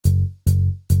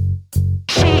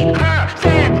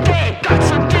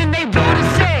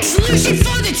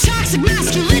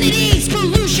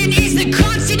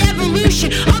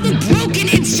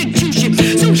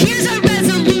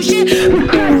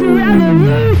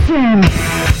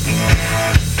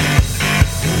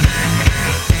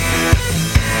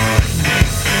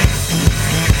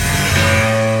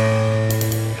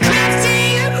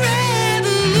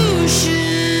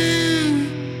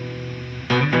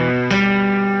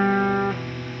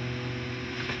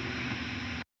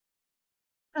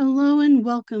Hello and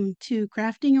welcome to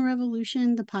Crafting a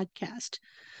Revolution, the podcast.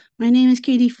 My name is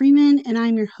Katie Freeman and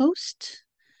I'm your host.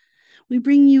 We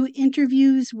bring you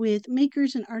interviews with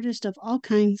makers and artists of all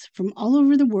kinds from all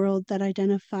over the world that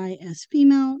identify as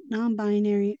female,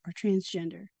 non-binary, or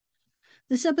transgender.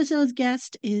 This episode's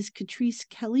guest is Catrice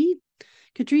Kelly.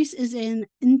 Catrice is an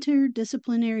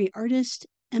interdisciplinary artist,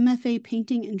 MFA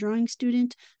painting and drawing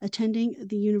student attending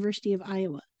the University of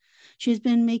Iowa. She has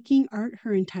been making art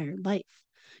her entire life.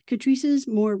 Catrice's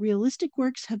more realistic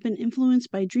works have been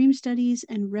influenced by dream studies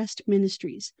and rest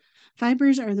ministries.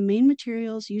 Fibers are the main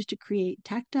materials used to create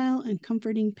tactile and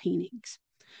comforting paintings.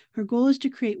 Her goal is to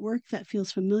create work that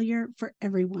feels familiar for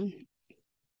everyone.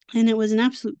 And it was an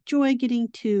absolute joy getting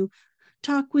to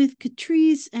talk with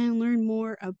Catrice and learn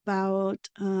more about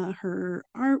her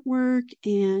artwork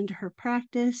and her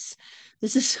practice.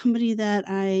 This is somebody that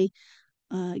I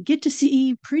get to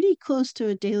see pretty close to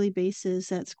a daily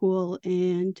basis at school.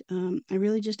 And I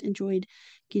really just enjoyed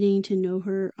getting to know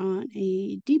her on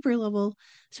a deeper level,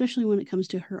 especially when it comes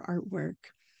to her artwork.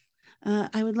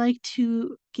 I would like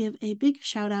to give a big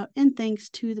shout out and thanks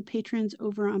to the patrons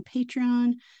over on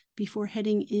Patreon before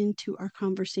heading into our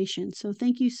conversation. So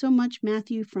thank you so much,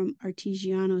 Matthew from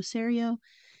Artigiano Serio,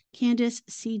 Candace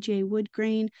CJ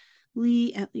Woodgrain,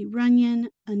 Lee at Lee Runyon,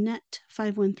 Annette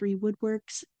 513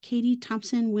 Woodworks, Katie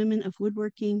Thompson, Women of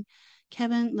Woodworking,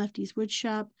 Kevin Lefty's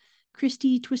Woodshop,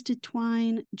 Christy Twisted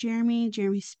Twine, Jeremy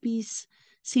Speece,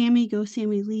 Sammy Go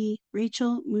Sammy Lee,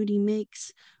 Rachel Moody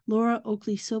Makes, Laura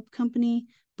Oakley Soap Company,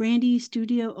 Brandy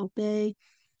Studio Obey,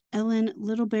 Ellen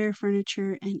Little Bear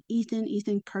Furniture, and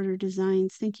Ethan Carter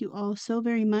Designs. Thank you all so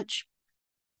very much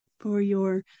for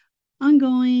your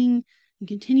ongoing and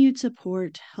continued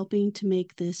support helping to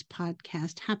make this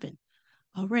podcast happen.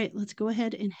 All right, let's go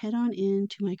ahead and head on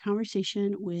into my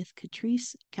conversation with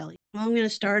Catrice Kelly. Well, I'm going to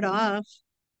start off,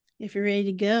 if you're ready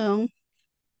to go.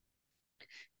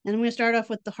 And I'm going to start off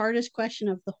with the hardest question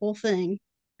of the whole thing,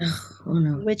 Oh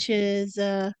no. which is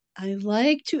I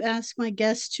like to ask my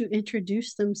guests to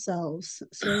introduce themselves.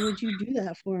 So would you do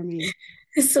that for me?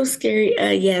 It's so scary.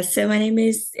 Yeah, so my name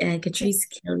is Catrice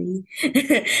Kelly.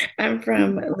 I'm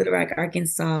from Little Rock,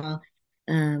 Arkansas.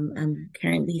 I'm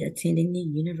currently attending the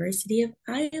University of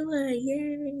Iowa.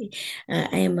 Yay!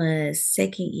 I am a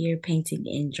second year painting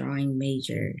and drawing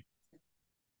major.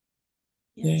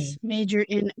 Yes, Yay. major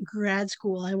in grad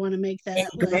school. I want to make In that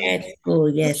like grad school,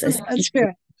 yes. A that's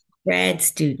good. grad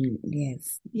student,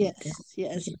 yes.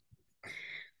 Yes.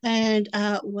 And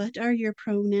what are your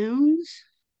pronouns?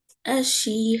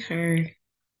 She, her.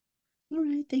 All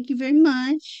right, thank you very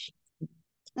much.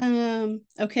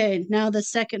 Okay, now the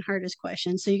second hardest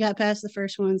question. So you got past the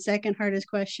first one. Second hardest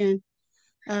question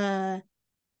uh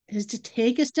is to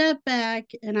take a step back,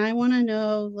 and I want to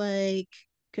know like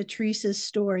Catrice's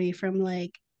story from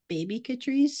like baby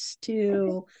Catrice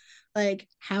to like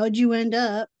how'd you end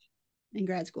up in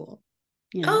grad school,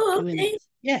 Oh, doing okay. this.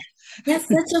 Yeah. That's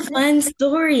such a fun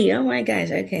story. Oh my gosh.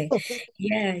 Okay.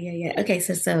 Yeah. Okay,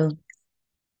 so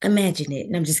imagine it.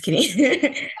 No, I'm just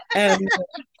kidding. um,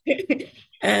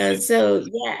 so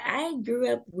yeah, I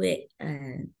grew up with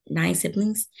nine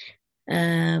siblings.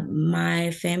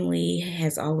 My family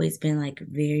has always been like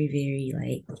very, very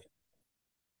like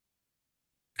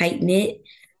tight knit.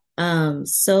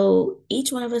 So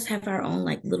each one of us have our own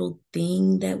like little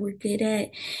thing that we're good at.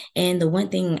 And the one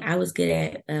thing I was good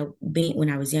at being when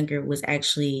I was younger was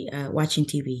actually watching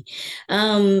TV.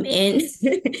 And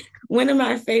one of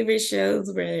my favorite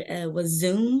shows was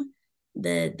Zoom.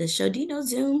 The show. Do you know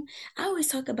Zoom? I always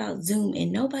talk about Zoom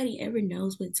and nobody ever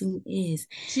knows what Zoom is.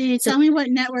 See, So tell me what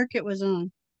network it was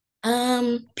on.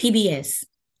 PBS.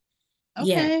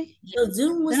 Yeah. Okay. So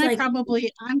Zoom Then was like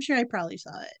I'm sure I probably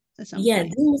saw it at some Yeah,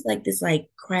 point. Zoom was like this like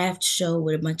craft show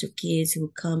with a bunch of kids who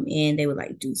would come in. They would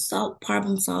like do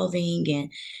problem solving and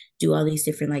do all these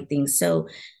different like things. So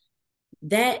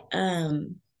that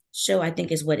show I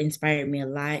think is what inspired me a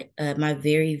lot. My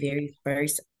very, very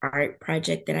first art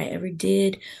project that I ever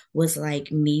did was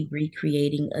like me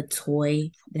recreating a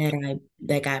toy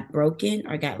that got broken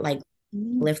or got like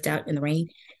Mm-hmm. left out in the rain.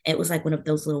 It was like one of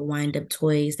those little wind up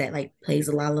toys that like plays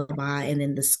a lullaby and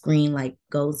then the screen like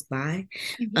goes by.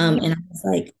 And I was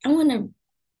like, I want to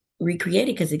recreate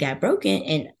it because it got broken.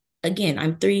 And again,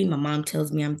 I'm three. My mom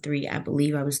tells me I'm three. I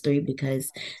believe I was three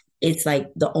because it's like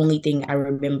the only thing I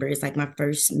remember. It's like my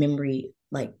first memory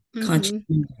like conscious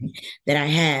Mm-hmm. memory that I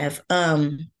have.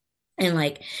 And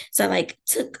like, so I like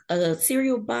took a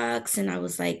cereal box and I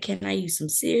was like, can I use some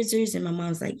scissors? And my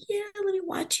mom's like, yeah, let me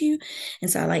watch you. And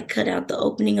so I like cut out the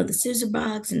opening of the scissor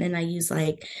box and then I used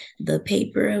like the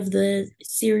paper of the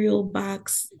cereal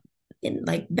box. And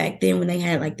like back then when they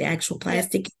had like the actual Yeah.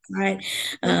 plastic inside,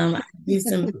 Yep. I used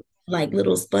some like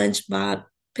little SpongeBob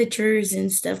pictures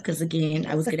and stuff because again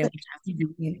I was good at watching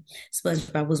TV.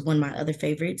 SpongeBob was one of my other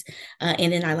favorites,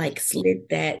 and then I like slid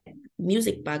that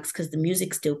music box because the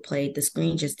music still played, the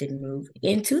screen just didn't move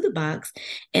into the box,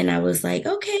 and I was like,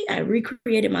 okay, I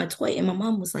recreated my toy, and my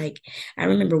mom was like, I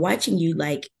remember watching you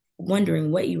like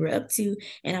wondering what you were up to,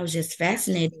 and I was just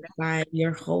fascinated by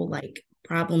your whole like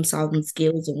problem solving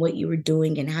skills and what you were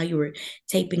doing and how you were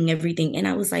taping everything. And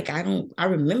I was like, I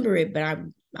remember it, but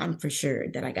I'm for sure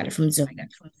that I got it from Zoom.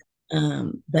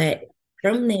 But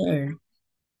from there,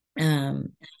 um,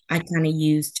 I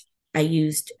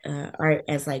used art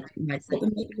as like my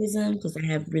coping mechanism because I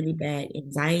have really bad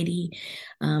anxiety.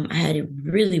 I had it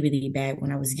really, really bad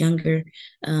when I was younger.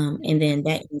 And then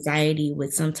that anxiety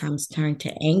would sometimes turn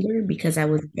to anger because I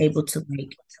was able to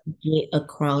like get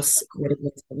across what it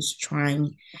was I was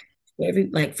trying for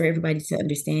for everybody to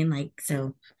understand. Like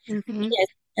so Mm-hmm.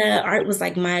 yes, art was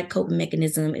like my coping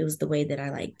mechanism. It was the way that I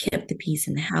like kept the peace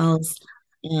in the house.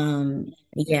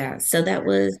 Yeah, so that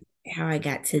was how I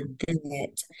got to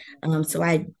that. So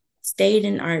I stayed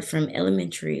in art from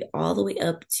elementary all the way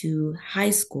up to high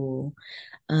school.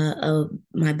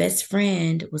 My best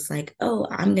friend was like, "Oh,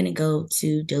 I'm gonna go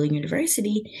to Dillon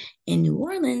University in New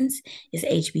Orleans. It's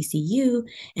HBCU,"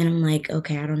 and I'm like,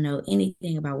 "Okay, I don't know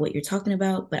anything about what you're talking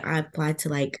about, but I applied to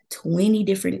like 20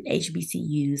 different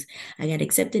HBCUs. I got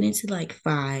accepted into like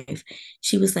five."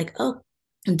 She was like, "Oh."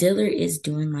 Diller is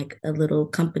doing like a little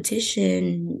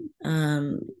competition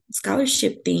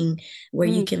scholarship thing where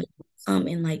you Mm. can come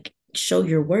and like show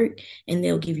your work and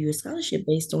they'll give you a scholarship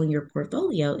based on your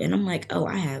portfolio. And I'm like, oh,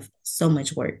 I have so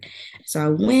much work. So I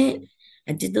went,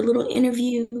 I did the little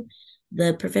interview.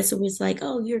 The professor was like,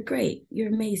 oh, you're great. You're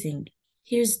amazing.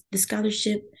 Here's the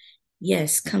scholarship.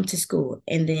 Yes, come to school.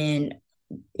 And then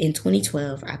in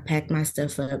 2012, I packed my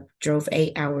stuff up, drove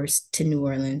 8 hours to New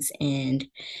Orleans, and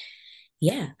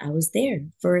yeah, I was there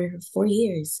for 4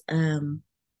 years,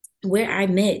 where I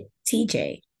met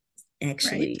TJ, Right.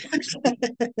 actually.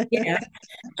 Yeah.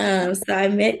 So I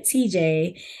met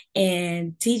TJ,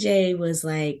 and TJ was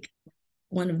like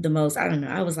one of the most, I don't know,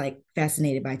 I was like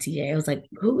fascinated by TJ. I was like,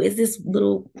 who is this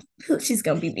little, she's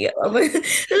gonna beat me up. Who is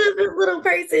this little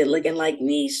person looking like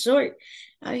me, short,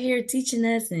 out here teaching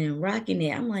us and rocking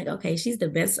it? I'm like, okay, she's the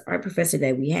best art professor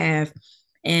that we have.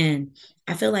 And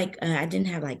I feel like I didn't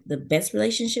have like the best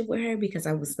relationship with her because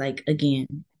I was like,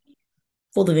 again,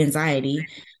 full of anxiety.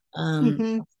 Um,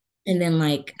 Mm-hmm. and then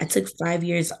like I took 5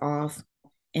 years off.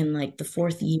 And like the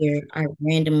fourth year, I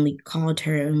randomly called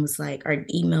her and was like, or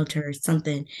emailed her or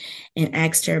something, and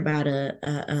asked her about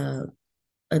a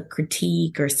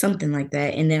critique or something like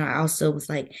that. And then I also was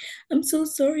like, I'm so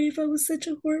sorry if I was such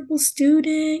a horrible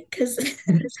student, because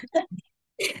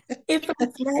if I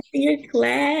flagged your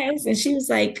class. And she was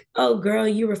like, oh girl,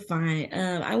 you were fine.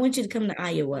 I want you to come to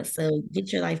Iowa, so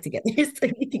get your life together so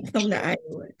you can come to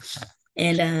Iowa.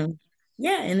 And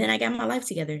yeah, and then I got my life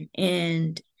together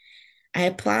and I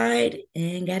applied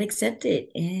and got accepted,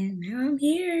 and now I'm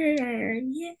here.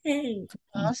 Yay.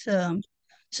 Awesome.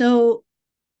 So,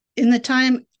 in the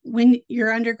time when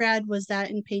your undergrad was that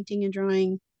in painting and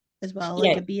drawing as well,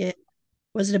 like Yeah, a BA?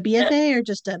 Was it a BFA or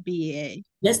just a BA?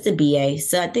 just a BA.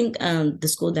 So I think the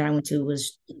school that I went to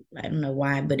was, I don't know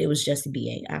why, but it was just a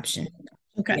BA option.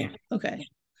 Okay. Yeah. Okay.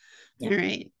 Yeah. All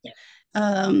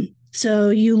right. So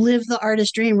you lived the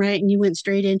artist dream, right? And you went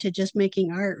straight into just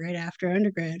making art right after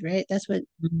undergrad, right? That's what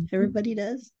Mhm. everybody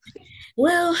does.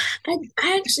 Well, I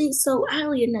actually, so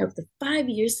oddly enough, the 5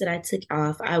 years that I took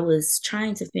off, I was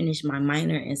trying to finish my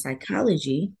minor in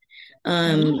psychology.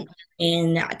 Um, Oh,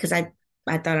 and because I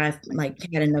thought I like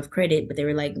had enough credit, but they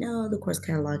were like, no, the course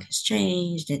catalog has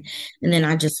changed. And then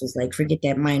I just was like, forget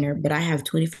that minor, but I have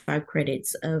 25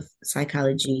 credits of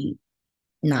psychology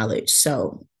knowledge.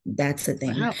 So that's the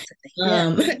thing. wow. Yeah.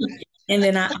 Um, and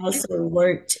then I also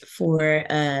worked for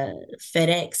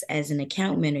FedEx as an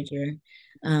account manager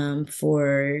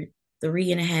for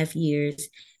 3.5 years.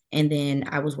 And then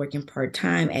I was working part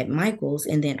time at Michael's.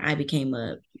 And then I became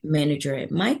a manager at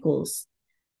Michael's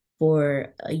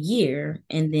for a year.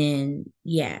 And then,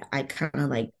 yeah, I kind of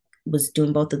like was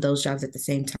doing both of those jobs at the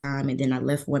same time. And then I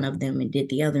left one of them and did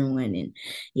the other one. And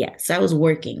yeah, so I was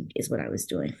working, is what I was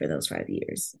doing for those 5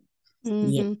 years.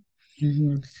 Yeah. Hmm.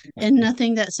 Hmm. And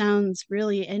nothing that sounds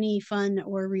really any fun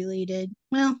or related.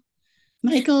 Well,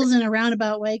 Michael's in a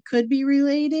roundabout way could be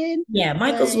related. Yeah,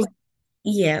 Michael's Like, was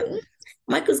yeah.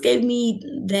 Michael's gave me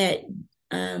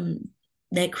um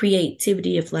that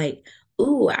creativity of like,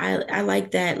 ooh, I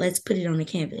like that. Let's put it on the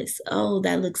canvas. Oh,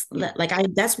 that looks like I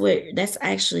that's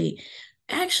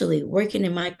actually working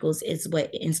in Michael's is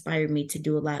what inspired me to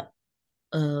do a lot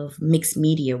of mixed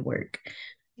media work.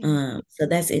 So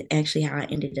that's actually how I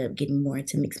ended up getting more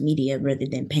into mixed media rather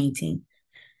than painting.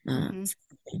 mhm.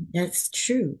 So that's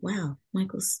true. Wow,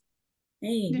 Michael's. Hey,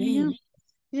 There you yay. go.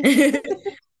 Yeah.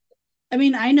 I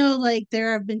mean, I know like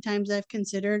there have been times I've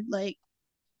considered like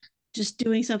just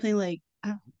doing something like I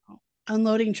don't know,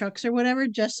 unloading trucks or whatever,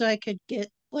 just so I could get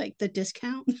like the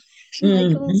discount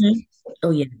Michael's. Mhm.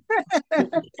 Oh yeah,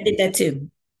 I did that too.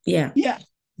 Yeah, Yeah.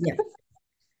 yeah,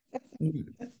 yeah.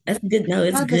 That's good. No,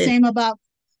 it's Thought the good. same about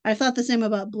I thought the same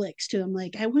about Blix too. I'm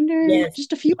like, I wonder Yes,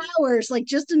 just a few hours, like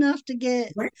just enough to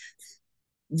get. right.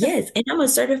 Yes, and I'm a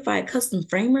certified custom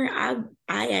framer.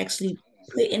 I actually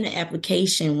put in an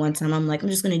application one time. I'm like, I'm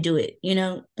just gonna do it.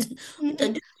 The Mhm.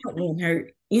 discount won't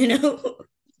hurt.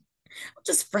 I'll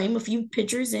just frame a few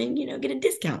pictures and get a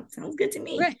discount. Sounds good to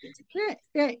me. Right, right,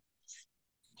 right.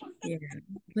 Yeah,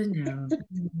 but no,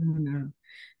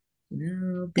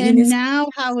 no. Being And this, now,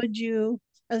 how would you?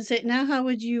 I would say now, how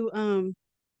would you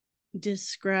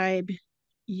describe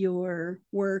your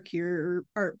work, your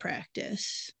art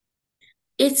practice?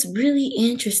 it's really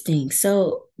interesting.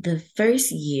 So the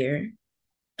first year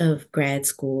of grad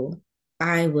school,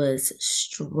 I was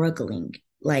struggling.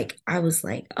 Like I was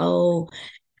like, oh,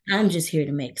 I'm just here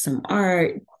to make some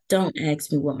art. Don't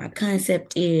ask me what my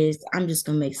concept is. I'm just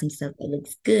gonna make some stuff that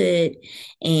looks good.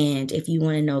 And if you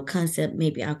want to know concept,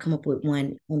 maybe I'll come up with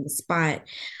one on the spot.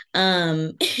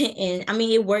 And I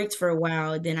mean it worked for a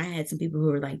while. Then I had some people who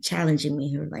were like challenging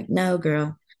me, who were like, no,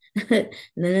 girl,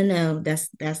 no, that's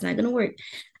not gonna work.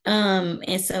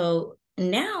 And so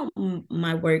now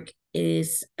my work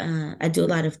is I do a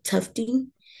lot of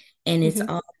tufting and it's Hmm.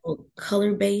 all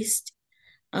color based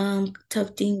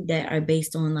tufting that are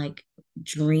based on like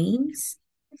dreams.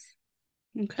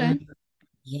 Okay. Um,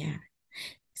 yeah.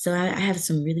 So I have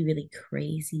some really, really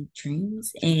crazy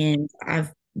dreams, and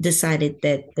I've decided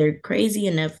that they're crazy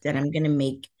enough that I'm gonna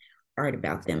make art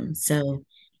about them. So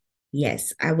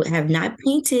yes, I would have not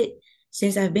painted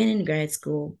since I've been in grad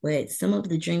school, but some of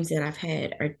the dreams that I've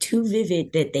had are too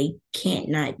vivid that they can't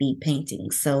not be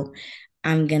painting. So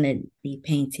I'm gonna be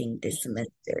painting this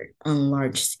semester on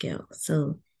large scale.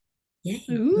 So yay.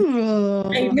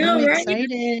 I Ooh, I'm know, right?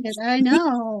 excited. I Me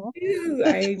know. too.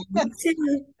 Me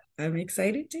too. I'm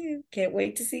excited too. Can't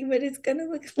wait to see what it's gonna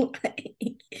look like.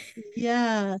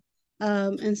 Yeah.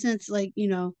 And since like,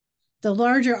 the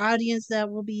larger audience that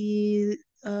will be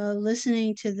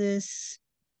listening to this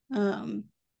um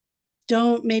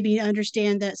don't maybe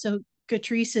understand that. So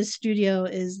Catrice's studio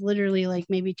is literally like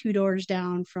maybe two doors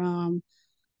down from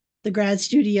the grad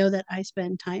studio that I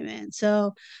spend time in.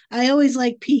 So I always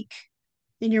like peek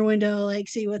in your window, like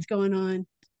see what's going on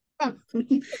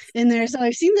in there. So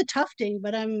I've seen the tufting,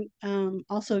 but I'm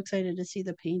also excited to see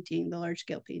the painting, the large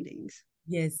scale paintings.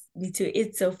 Yes, me too.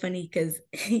 It's so funny because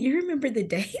you remember the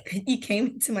day that you came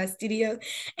into my studio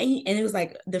and it was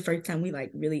like the first time we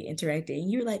like really interacted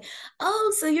and you were like,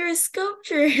 "Oh, so you're a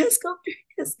sculptor,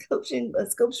 a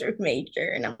sculpture major."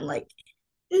 And I'm like,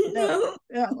 Yeah, "No,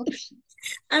 yeah.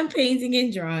 I'm painting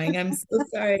and drawing. I'm so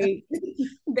sorry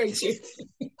that you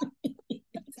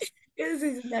this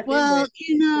is nothing Well, but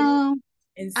art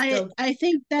and I sculpture." I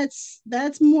think that's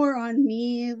more on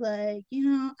me. Like,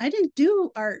 I didn't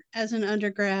do art as an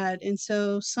undergrad, and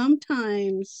so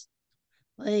sometimes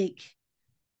like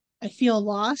I feel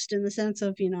lost in the sense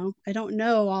of, I don't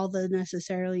know all the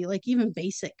necessarily like even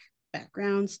basic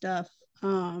background stuff.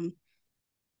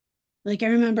 Like I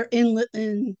remember in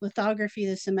lithography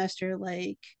this semester,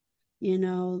 like, you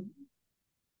know,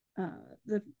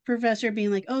 the professor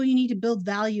being like, "Oh, you need to build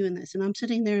value in this," and I'm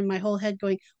sitting there in my whole head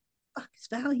going, "Fuck is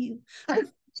value?" I don't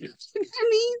know what that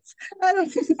means. I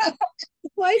don't have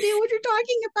no idea what you're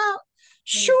talking about.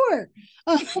 Sure.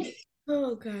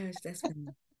 Oh gosh, that's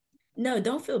funny. No,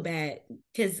 don't feel bad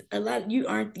because a lot you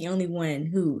aren't the only one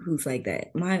who's like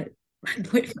that. My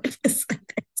boyfriend was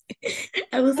like that.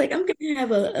 I was like, I'm gonna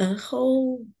have a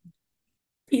whole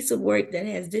piece of work that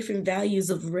has different values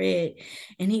of red.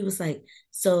 And he was like,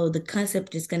 so the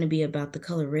concept is gonna be about the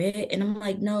color red. And I'm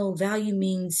like, no, value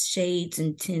means shades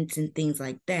and tints and things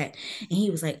like that. And he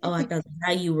was like, oh, I thought the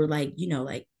value were like,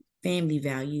 like family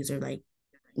values or like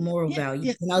moral Yeah,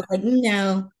 yeah, values. And I was like,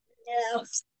 no. yeah.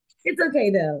 It's okay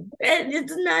though.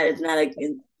 It's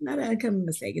not a uncommon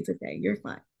mistake. It's okay. You're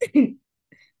fine.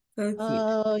 So cute.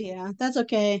 Oh yeah, that's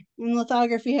okay. In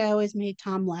lithography, I always made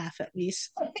Tom laugh at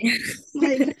least.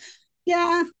 Like,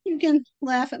 yeah, you can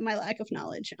laugh at my lack of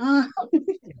knowledge.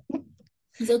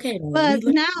 It's okay though. We But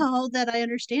learn. now that I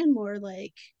understand more,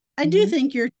 like I do Mhm.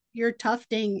 think your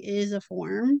tufting is a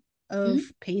form of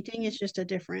Mhm. painting. It's just a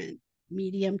different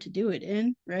medium to do it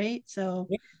in, right? So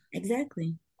Yeah,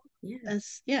 exactly. Yeah.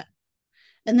 that's yeah.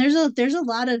 And there's a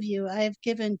lot of you. I've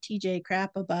given TJ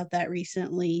crap about that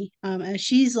recently. As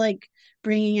she's like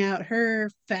bringing out her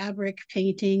fabric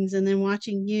paintings and then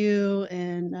watching you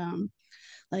and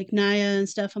like Naya and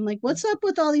stuff. I'm like, what's up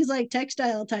with all these like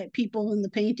textile type people in the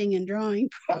painting and drawing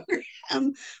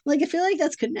program? Like, I feel like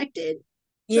that's connected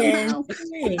Yeah, in somehow. some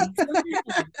way.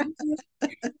 Somehow.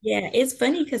 Yeah, it's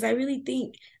funny because I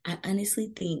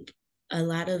honestly think a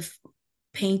lot of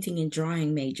painting and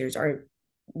drawing majors are,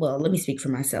 well, let me speak for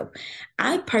myself.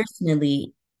 I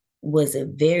personally was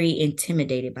very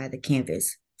intimidated by the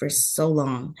canvas for so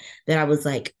long that I was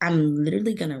like, I'm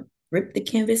literally gonna rip the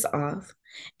canvas off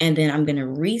and then I'm gonna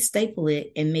re-staple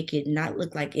it and make it not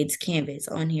look like it's canvas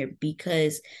on here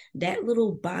because that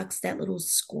little box, that little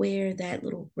square, that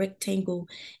little rectangle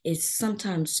is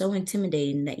sometimes so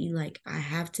intimidating that you like, I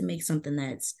have to make something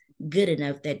that's good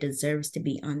enough that deserves to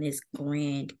be on this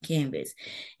grand canvas.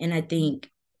 And I think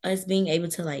us being able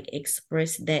to like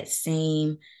express that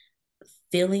same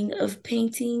feeling of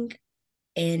painting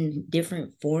and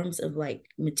different forms of like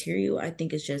material, I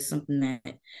think it's just something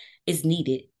that is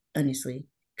needed, honestly.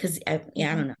 Because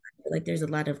yeah, I Mhm. don't know. Like there's a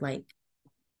lot of like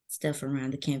stuff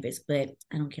around the canvas, but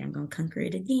I don't care. I'm gonna conquer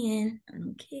it again. I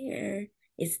don't care.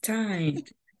 It's time.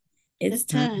 It's It's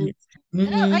time. time. No,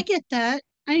 Mm-hmm. I get that.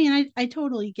 I mean, I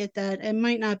totally get that. It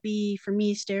might not be for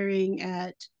me staring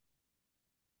at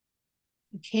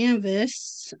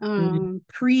canvas. Mm-hmm.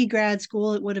 Pre-grad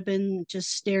school, it would have been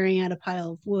just staring at a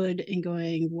pile of wood and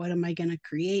going, what am I going to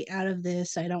create out of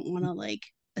this? I don't want to like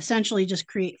essentially just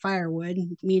create firewood,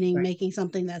 meaning Right. making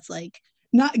something that's like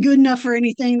not good enough for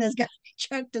anything that's got to be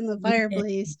chucked in the Yeah.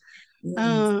 fireplace. Yes.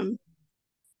 Um,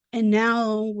 and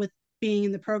now with being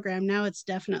in the program, now it's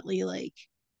definitely like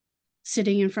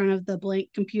sitting in front of the blank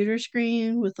computer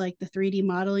screen with like the 3D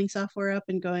modeling software up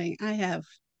and going, I have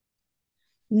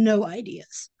no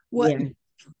ideas what Yeah.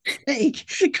 like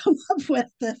come up with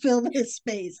to fill this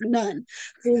space. None.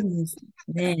 Goodness,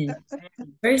 man.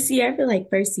 First year, I feel like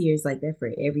first year is like that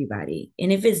for everybody.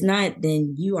 And if it's not,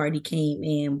 then you already came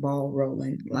in ball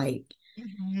rolling. Like,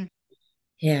 Mhm.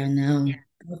 yeah, no.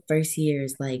 First year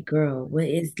is like, girl, what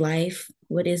is life?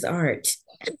 What is art?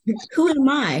 Who am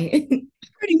I?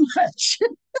 Pretty much.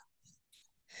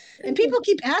 And people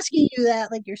keep asking you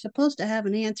that, like you're supposed to have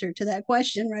an answer to that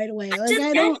question right away. I Like just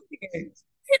I got don't. here.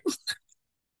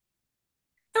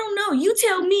 I don't know. You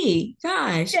tell me.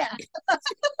 Gosh, Yeah.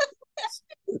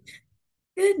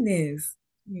 goodness.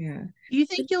 Yeah. Do you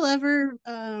think you'll ever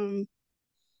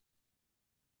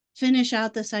finish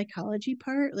out the psychology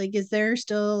part? Like, is there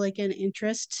still like an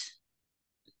interest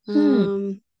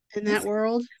Hmm. in that That's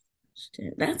world?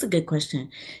 that's a good question.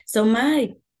 So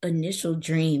my initial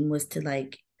dream was to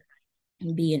like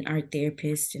be an art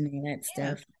therapist and all that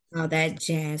Yeah. stuff, all that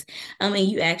jazz. I mean,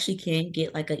 you actually can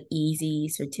get like an easy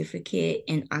certificate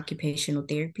in occupational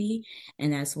therapy,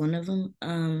 and that's one of them.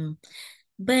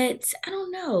 But I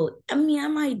don't know. I mean, I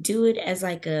might do it as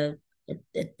like a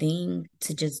thing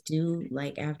to just do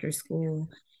like after school,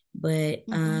 but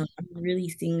Mhm. I'm really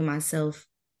seeing myself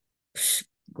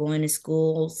going to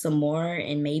school some more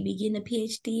and maybe getting a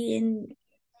PhD in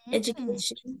Mm.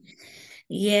 education.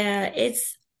 Yeah,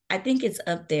 I think it's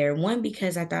up there. One,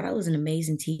 because I thought I was an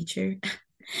amazing teacher.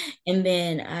 And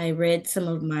then I read some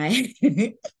of my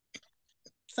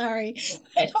Sorry,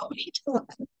 I don't mean to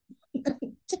laugh.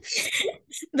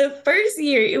 the first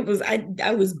year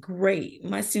I was great.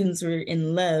 My students were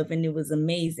in love and it was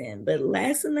amazing. But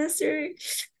last semester,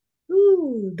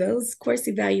 ooh, those course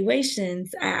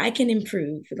evaluations, I can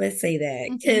improve. Let's say that.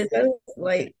 Mhm. Because I was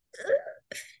like,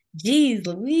 geez,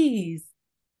 Louise.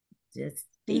 Just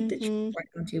speak the truth Mhm. right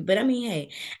don't you. But I mean, hey,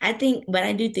 but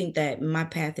I do think that my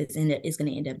path is going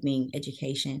to end up being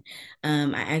education.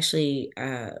 I actually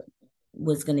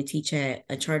was going to teach at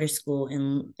a charter school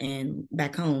and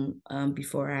back home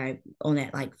before I on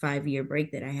that like 5 year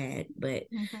break that I had, but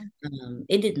Mhm.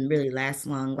 it didn't really last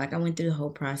long. Like I went through the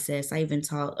whole process. I even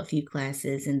taught a few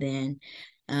classes, and then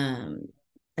um,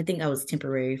 I think I was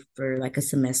temporary for like a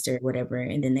semester or whatever.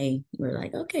 And then they were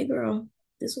like, "Okay, girl,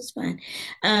 this was fun,"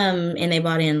 and they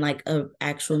brought in like a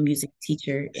actual music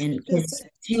teacher, and because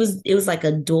it was like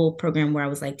a dual program where I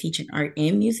was like teaching art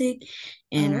and music,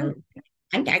 and Oh,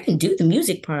 I can do the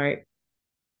music part,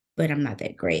 but I'm not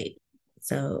that great.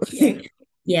 So yeah.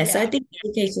 Yeah, so I Yeah. think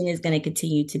education is going to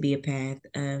continue to be a path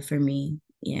for me.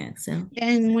 Yeah, so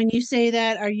And when you say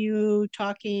that, are you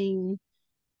talking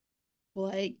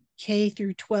like K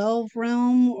through 12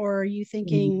 realm, or are you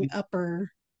thinking mhm.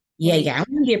 upper, Yeah, like yeah, I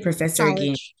want to be a professor again.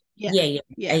 college? Yeah. Yeah, yeah.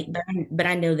 Yeah. But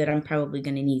I know that I'm probably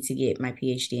going to need to get my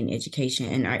PhD in education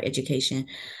and art education,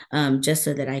 just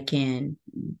so that I can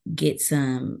get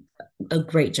a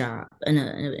great job and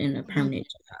a Mhm. permanent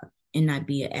job and not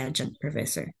be an adjunct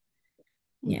professor.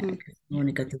 Yeah, Mhm. 'cause I want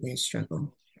to go through that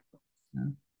struggle.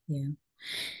 So, yeah,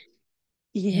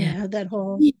 yeah, Yeah, that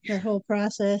whole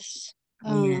process.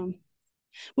 yeah. Um,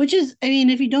 which is, I mean,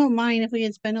 if you don't mind, if we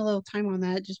could spend a little time on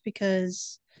that, just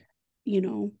because,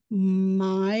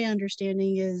 my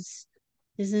understanding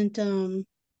isn't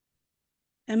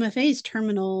MFA's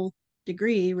terminal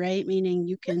degree, right? Meaning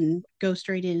you can go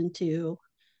straight into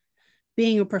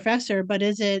being a professor, but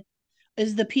is the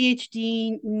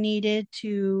PhD needed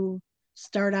to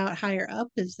start out higher up?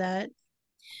 Is that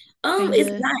kind It's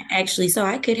of not actually. So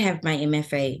I could have my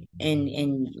MFA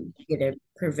and get a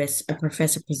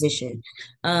professor position.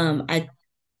 I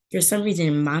For some reason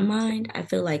in my mind, I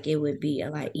feel like it would be a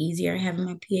lot easier having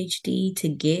my PhD to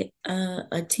get a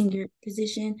tenured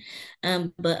position.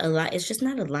 But it's just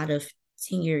not a lot of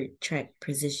tenure track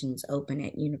positions open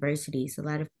at universities. A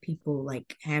lot of people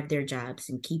like have their jobs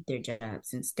and keep their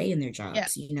jobs and stay in their yeah,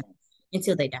 jobs,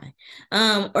 until they die,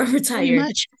 or pretty retire,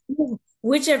 much.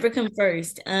 whichever come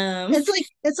first.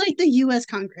 It's like the US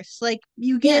Congress. Like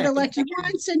you get Yeah, elected exactly.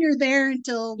 once and you're there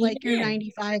until You're like you're there.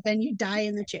 95 and you die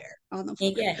in the chair on the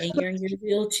And floor. yeah, and you're in your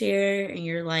wheelchair and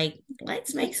you're like,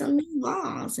 let's make some new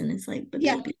laws. And it's like, but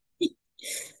Yeah. baby,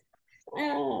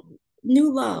 uh,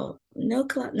 new law, no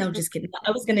clock. No, I'm just kidding.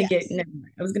 Yes. Never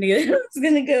mind. I was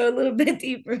gonna go a little bit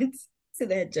deeper into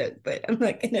that joke, but I'm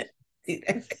not gonna do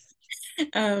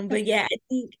that. But yeah,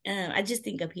 I just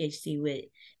think a PhD would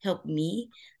help me,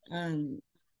 um,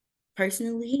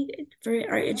 personally for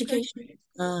our Okay. education.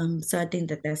 So I think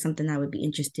that that's something I would be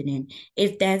interested in.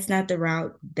 If that's not the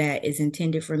route that is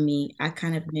intended for me, I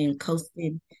kind of been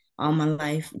coasting all my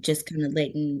life, just kind of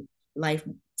letting life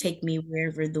take me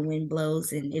wherever the wind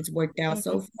blows, and it's worked out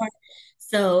so Mhm. far.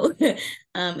 So,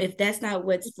 if that's not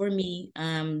what's for me,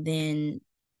 then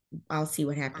I'll see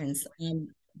what happens.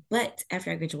 But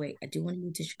after I graduate, I do want to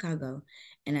move to Chicago,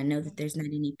 and I know that there's not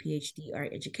any PhD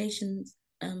art education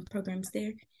programs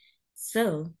there.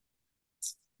 So,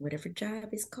 whatever job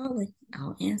is calling,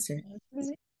 I'll answer.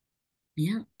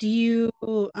 Yeah. Do you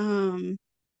um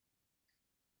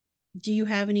do you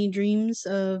have any dreams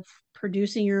of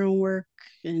producing your own work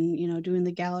and doing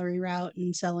the gallery route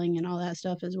and selling and all that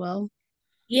stuff as well?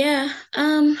 Yeah.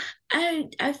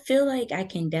 I feel like I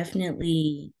can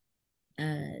definitely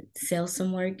sell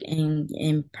some work and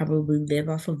probably live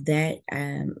off of that.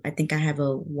 I think I have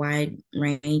a wide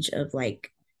range of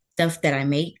like stuff that I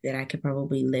make that I could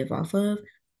probably live off of.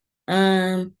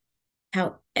 Um,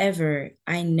 However,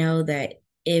 I know that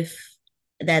if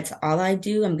that's all I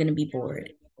do, I'm gonna be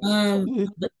bored. Mhm.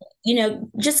 But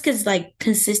just because like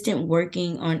consistent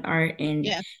working on art and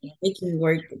Yeah. making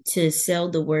work to sell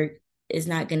the work is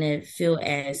not gonna feel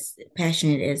as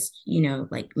passionate as,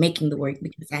 like making the work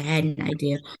because I had an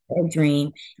idea or a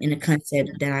dream and a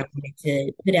concept that I wanted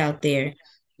to put out there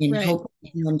and Right. hope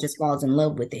someone just falls in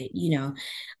love with it.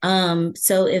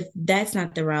 So if that's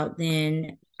not the route,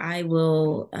 then I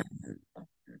will.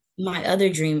 My other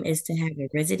dream is to have a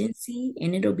residency,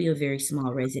 and it'll be a very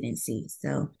small residency.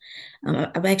 So,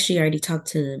 I've actually already talked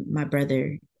to my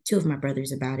brother, two of my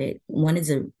brothers about it. One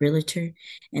is a realtor,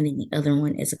 and then the other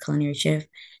one is a culinary chef.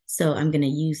 So, I'm going to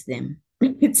use them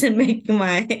to make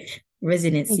my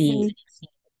residency Mhm.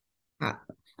 pop.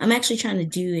 I'm actually trying to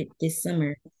do it this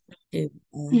summer to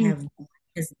Mhm. have,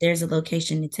 because there's a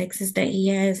location in Texas that he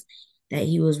has that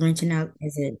he was renting out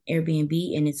as an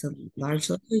Airbnb, and it's a large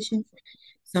location.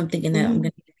 So I'm thinking that I'm Mhm.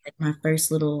 gonna get like my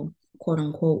first little quote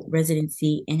unquote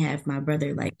residency and have my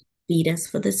brother like feed us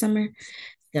for the summer.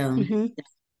 So Mhm.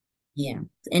 yeah,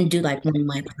 and do like 1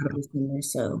 month out of the summer.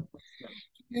 So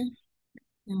yeah,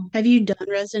 no, Have you done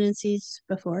residencies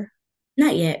before?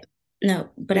 not yet. No,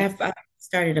 but Yeah. I've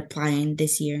started applying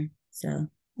this year. So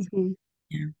Mhm.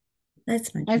 yeah,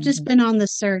 that's my I've dream. just been on the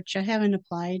search. I haven't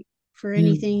applied for Mm,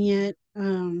 anything yet.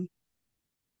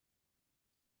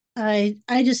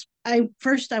 I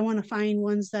first I want to find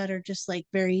ones that are just like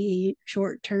very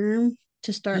short term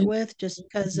to start mm, with, just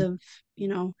because mm,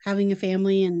 of, having a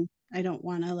family, and I don't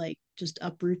want to like just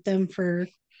uproot them for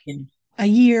yeah. a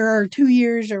year or 2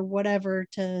 years or whatever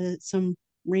to some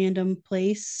random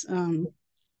place.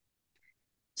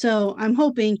 So I'm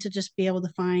hoping to just be able to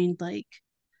find like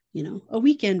a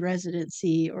weekend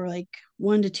residency or like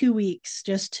 1 to 2 weeks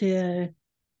just to,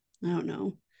 I don't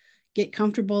know, get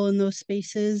comfortable in those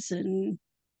spaces and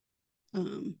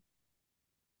um,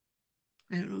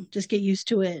 I don't know, just get used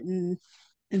to it and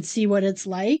see what it's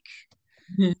like.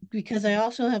 Mhm. Because I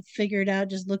also have figured out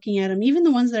just looking at them, even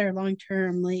the ones that are long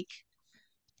term, like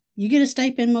you get a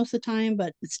stipend most of the time,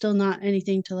 but it's still not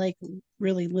anything to like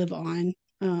really live on.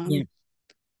 Yeah.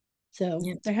 So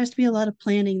Yeah. there has to be a lot of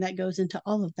planning that goes into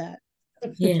all of that.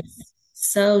 Yes.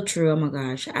 So true. Oh my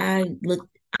gosh. I've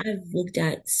looked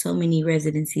at so many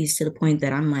residencies to the point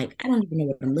that I'm like, I don't even know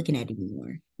what I'm looking at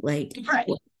anymore. Like Right.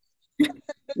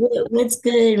 what's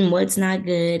good and what's not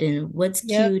good and what's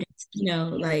Yep.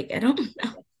 cute, like I don't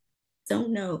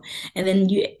know. And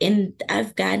then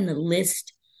I've gotten a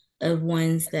list of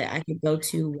ones that I could go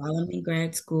to while I'm in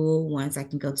grad school, ones I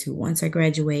can go to once I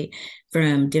graduate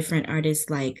from different artists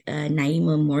like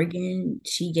Naima Morgan.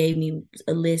 She gave me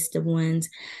a list of ones.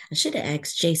 I should have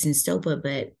asked Jason Stopa,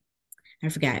 but I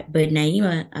forgot. But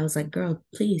Naima, I was like, girl,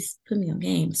 please put me on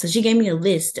game. So she gave me a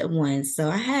list of ones. So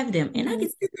I have them and I Mm-hmm. can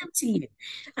send them to you.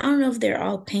 I don't know if they're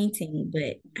all painting,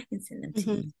 but I can send them to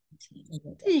Mm-hmm.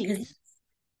 you. Because Thanks.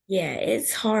 yeah,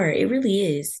 it's hard. It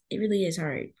really is. It really is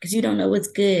hard because you don't know what's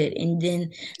good. And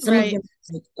then some of Right. them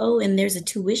like, oh, and there's a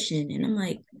tuition. And I'm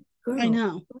like, I girl,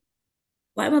 know.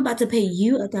 why am I about to pay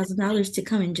you $1,000 to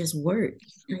come and just work?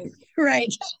 Like,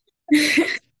 Right.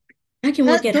 I can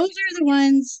That work at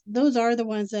those are the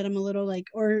ones that I'm a little like,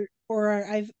 or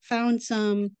I've found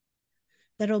some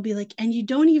that'll be like, and you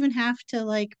don't even have to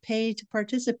like pay to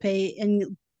participate,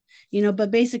 and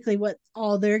but basically what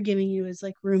all they're giving you is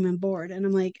like room and board. And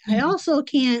I'm like, I home. also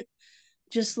can't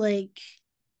just like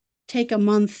take a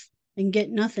month and get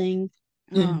nothing.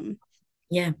 Mhm. Um,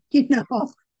 Yeah. you know,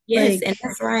 Yes, like and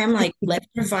that's why I'm like, let's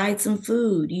provide some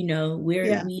food.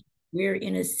 yeah, We're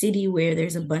in a city where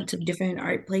there's a bunch of different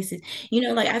art places.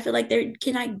 Like I feel like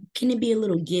can it be a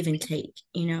little give and take,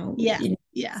 yeah,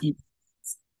 yeah,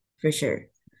 for sure.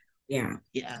 Yeah.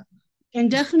 yeah. And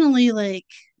definitely like,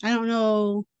 I don't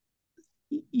know,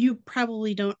 you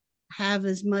probably don't have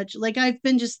as much. Like I've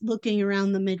been just looking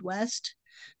around the Midwest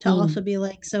to also Mm, be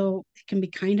like, so it can be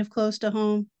kind of close to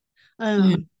home. mm,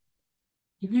 Um,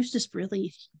 and there's just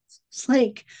really, it's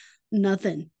like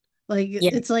nothing. Like yeah,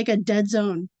 it's like a dead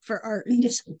zone for art and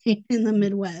design in the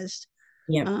Midwest.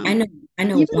 yeah. Um, I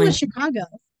know even with one. Chicago.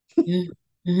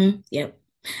 Yep.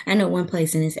 I know one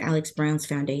place and it's Alex Brown's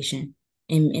Foundation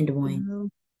in Des Moines. Oh,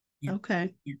 Yeah,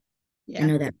 okay. yeah. I Yeah.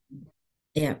 know that.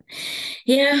 Yeah.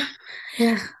 Yeah.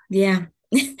 Yeah. Yeah.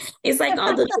 It's like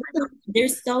they're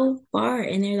so far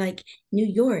and they're like New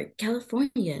York,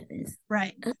 California.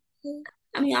 Right. Okay.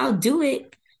 I mean, I'll do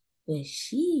it, but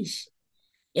sheesh.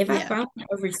 If I Yeah. found it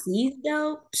overseas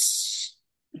though,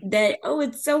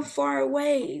 it's so far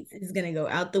away. It's gonna go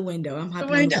out the window. I'm Oh,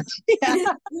 hopping I on the know. plane.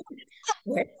 Yeah.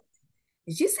 What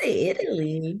did you say?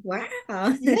 Italy? Wow.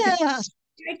 Here Yeah.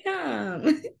 I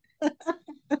come.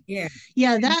 Yeah.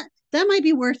 Yeah, that might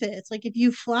be worth it. It's like if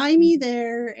you fly me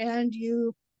there and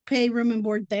you pay room and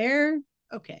board there,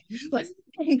 okay. But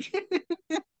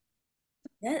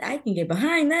That I can get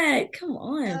behind that. Come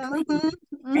on, please. uh-huh,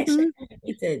 Actually, uh-huh. I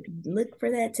need to look for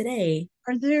that today.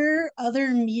 Are there other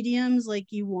mediums like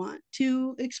you want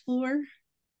to explore?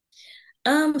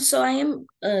 So I am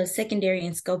secondary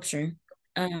in sculpture.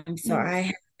 So Mm, I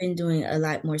have been doing a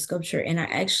lot more sculpture, and I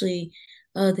actually,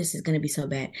 oh, this is gonna be so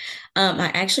bad.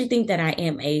 I actually think that I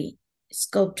am a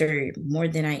sculptor more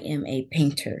than I am a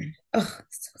painter. Oh,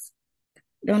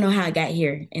 don't know how I got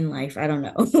here in life. I don't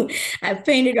know. I've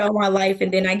painted all my life,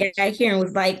 and then I got here and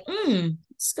was like,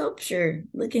 sculpture,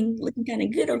 looking kind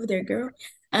of good over there, girl.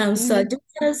 So I mhm. do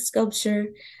a lot of sculpture.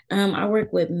 I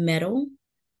work with metal.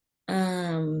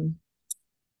 Um,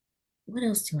 what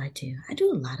else do I do? I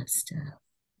do a lot of stuff.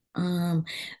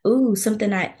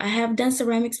 Something I have done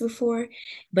ceramics before,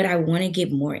 but I want to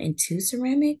get more into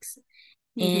ceramics,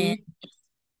 and Mhm.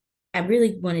 I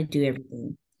really want to do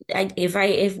everything.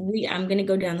 I'm gonna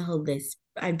go down the whole list.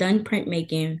 I've done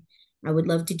printmaking. I would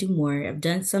love to do more. I've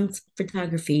done some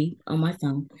photography on my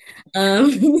phone.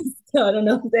 Um, so I don't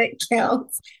know if that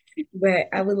counts, but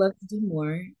I would love to do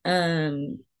more.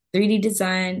 3D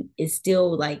design is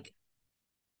still like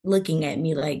looking at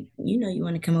me like, you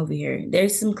want to come over here.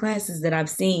 There's some classes that I've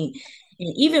seen.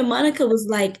 And even Monica was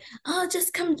like, oh,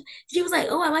 just come. She was like,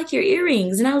 oh, I like your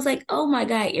earrings. And I was like, oh my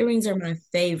God, earrings are my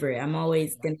favorite. I'm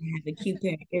always going to have a cute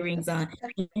pair of earrings on.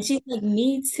 And she's like,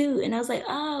 me too. And I was like,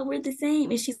 oh, we're the same.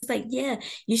 And she's like, yeah,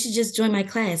 you should just join my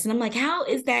class. And I'm like, how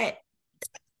is that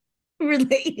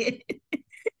related?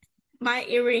 My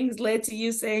earrings led to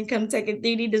you saying, come take a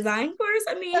 3D design course?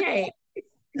 I mean, hey.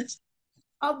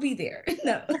 I'll be there.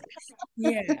 No.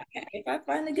 Yeah. If I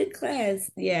find a good class,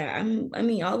 yeah, I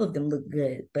mean all of them look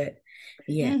good, but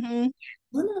yeah. Mm-hmm.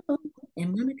 One of them,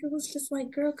 and Monica was just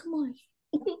like, girl, come on.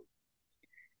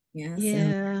 Yeah, so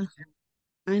Yeah,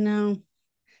 I know.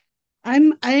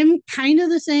 I'm kind of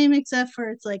the same, except for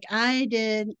it's like I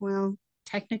did, well,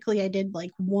 technically I did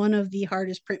like one of the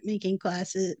hardest print mhm.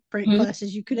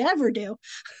 classes you could ever do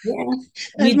Yeah,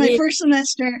 as you my did. first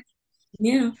semester.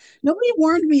 Yeah. Nobody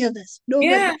warned me of this.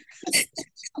 Yeah. Nobody.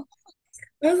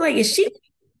 I was like, is she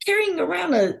carrying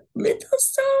around a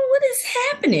lithostone? What is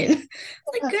happening?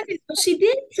 Like, goodness, but she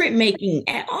did printmaking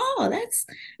at all. That's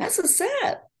a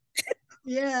sad.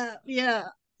 Yeah, yeah.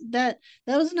 That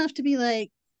that was enough to be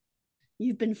like,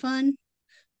 you've been fun.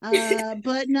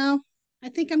 But no, I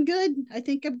think I'm good. I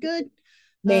think I'm good.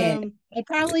 Man, I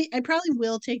probably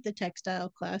will take the textile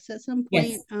class at some point.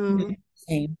 yes. Mhm.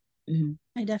 Same. Mhm.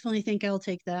 I definitely think I'll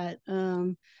take that.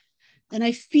 And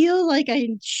I feel like I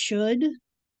should,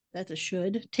 that's a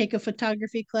should, take a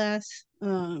photography class.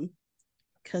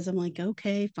 Because I'm like,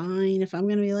 okay, fine. If I'm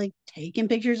gonna be like taking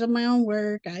pictures of my own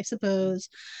work, I suppose.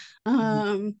 Mhm.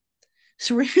 Um,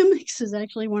 ceramics is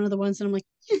actually one of the ones that I'm like,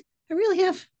 I really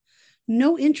have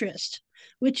no interest,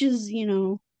 which is,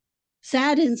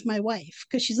 saddens my wife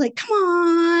because she's like, come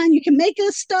on, you can make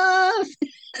us stuff.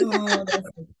 Oh, that's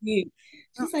so cute.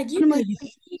 She's like, And I'm like,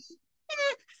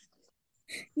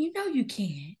 you know you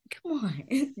can. Come on.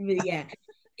 But yeah,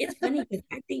 it's funny because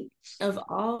I think of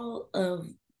all of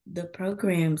the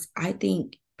programs, I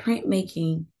think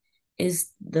printmaking is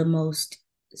the most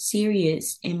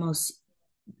serious and most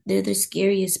they're the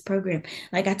scariest program.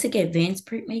 Like I took advanced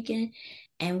printmaking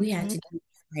and we had mm-hmm. to do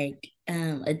like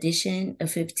edition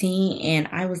of 15 and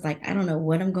I was like, I don't know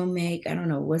what I'm gonna make. I don't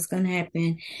know what's gonna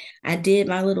happen. I did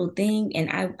my little thing and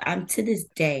I'm to this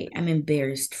day I'm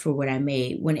embarrassed for what I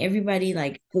made. When everybody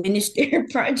like finished their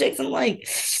projects, I'm like,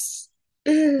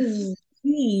 "Ugh,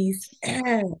 please.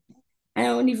 I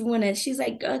don't even want to." She's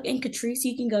like, and Catrice,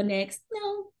 you can go next.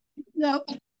 No, No,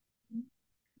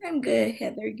 I'm good,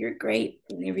 Heather. You're great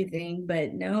and everything,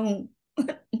 but no.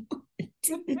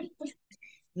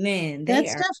 Man, they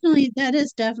are. that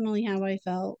is definitely how I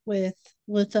felt with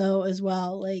litho as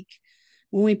well. Like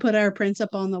when we put our prints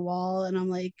up on the wall and I'm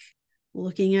like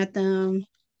looking at them,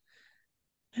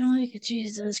 I'm like,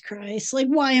 Jesus Christ, like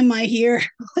why am I here?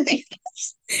 Like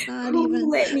it's not Who even.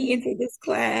 let me into this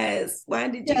class? Why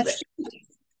did you let?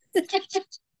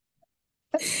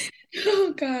 Yes.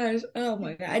 Oh gosh. Oh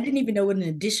my God. I didn't even know what an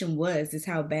addition was. Is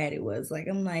how bad it was. Like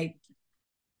I'm like,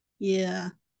 Yeah.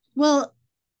 Well,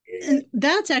 and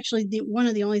that's actually the one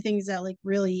of the only things that like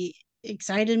really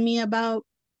excited me about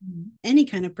any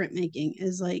kind of printmaking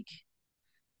is like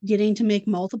getting to make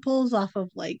multiples off of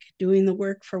like doing the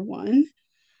work for one.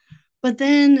 But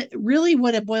then really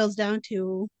what it boils down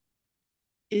to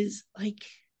is like,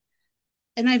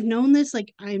 and I've known this,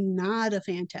 like I'm not a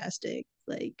fantastic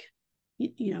like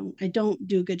I don't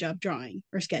do a good job drawing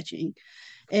or sketching.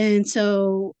 And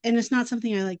so and it's not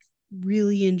something I like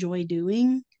really enjoy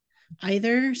doing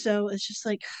either. So it's just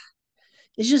like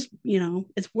it's just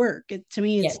it's work. To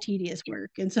me yeah, it's tedious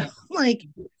work. And so like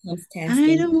comes I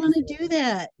tasking. don't want to do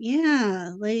that.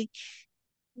 Yeah, like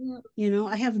Yeah.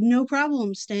 I have no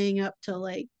problem staying up till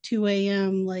like 2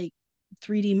 a.m. like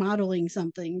 3D modeling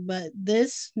something, but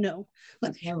this no.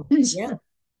 Like No. I Yeah.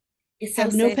 It's so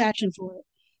have no sad. passion for it.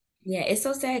 Yeah, it's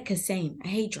so sad because same. I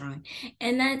hate drawing,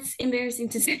 and that's embarrassing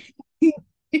to say.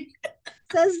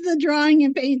 Says the drawing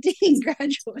and painting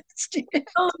graduate student.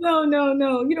 Oh no, no,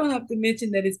 no. You don't have to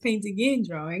mention that it's painting and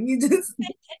drawing. You just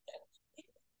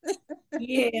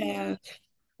yeah.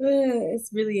 It's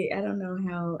really, I don't know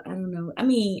how, I don't know. I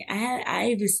mean,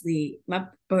 I obviously my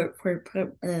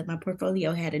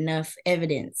portfolio had enough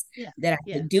evidence Yeah, that I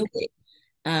yeah. could do it.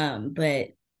 But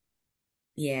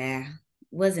yeah,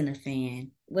 wasn't a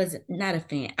fan. Wasn't not a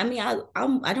fan. I mean,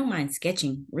 I don't mind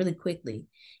sketching really quickly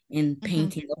and Hmm.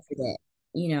 painting over that,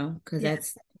 because Yeah.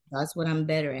 that's what I'm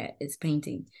better at is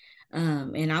painting.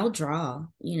 And I'll draw,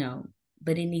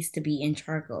 but it needs to be in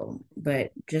charcoal.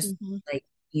 But just Hmm. like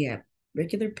yeah,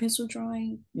 regular pencil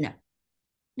drawing, no,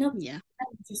 nope, Yeah. not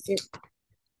interested.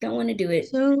 Don't want to do it.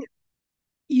 So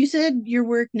you said your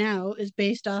work now is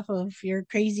based off of your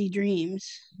crazy dreams.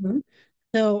 Mhm.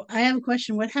 So I have a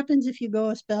question. What happens if you go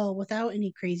a spell without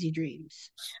any crazy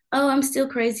dreams? Oh, I'm still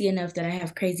crazy enough that I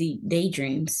have crazy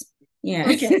daydreams. Yeah.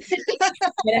 Okay.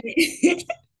 But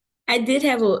I did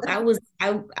have I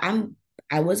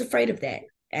was afraid of that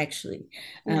actually.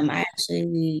 Yeah. I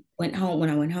actually went home when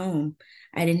I went home.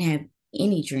 I didn't have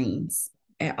any dreams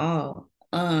at all.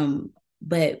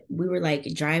 But we were like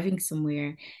driving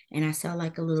somewhere and I saw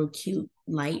like a little cute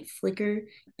light flicker,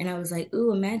 and I was like,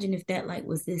 "Ooh, imagine if that light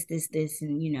was this,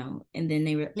 and and then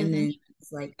and Mm-hmm. then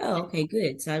it's like, oh, okay,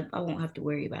 good. So I won't have to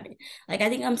worry about it. Like I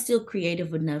think I'm still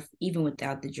creative enough, even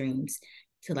without the dreams,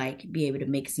 to like be able to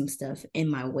make some stuff in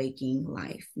my waking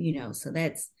life. So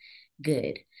that's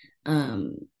good.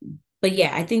 Um, but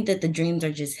yeah, I think that the dreams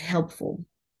are just helpful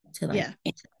to like Yeah.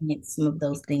 implement some of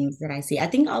those things that I see. I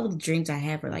think all of the dreams I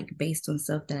have are like based on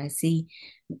stuff that I see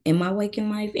in my waking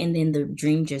life, and then the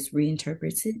dream just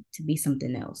reinterprets it to be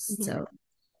something else. Mm-hmm. So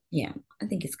yeah, I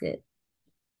think it's good.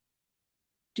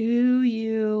 Do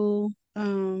you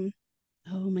oh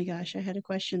my gosh, I had a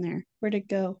question there. Where'd it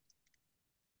go?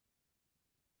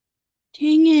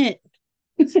 Dang it.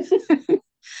 I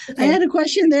Okay. had a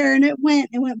question there and it went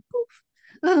poof.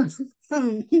 Oh,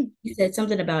 um, You said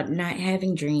something about not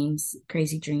having dreams,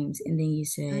 crazy dreams, and then you I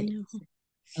said,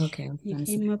 know. okay, I was You trying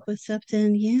to say, came up with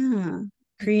something, yeah,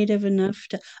 creative enough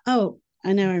to. Oh,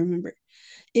 I know, I remember.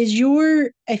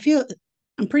 I feel,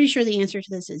 I'm pretty sure the answer to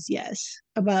this is yes.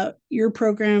 About your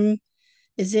program,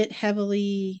 is it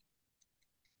heavily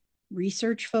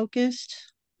research focused?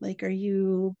 Like, are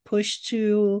you pushed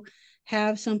to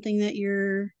have something that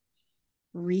you're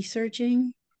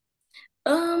researching?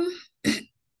 um,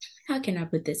 how can I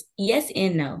put this? Yes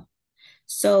and no.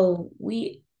 So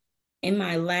in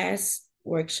my last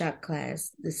workshop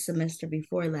class, the semester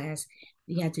before last,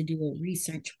 we had to do a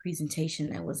research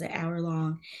presentation that was an hour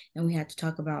long, and we had to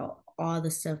talk about all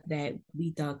the stuff that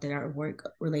we thought that our work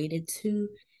related to,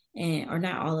 and or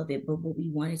not all of it, but what we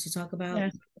wanted to talk about, Yeah.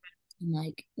 and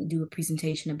like do a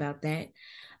presentation about that.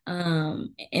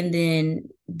 And then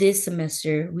this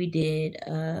semester we did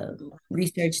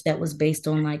research that was based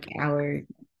on like our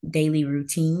daily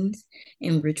routines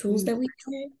and rituals Mm, that we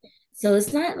had. So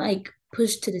it's not like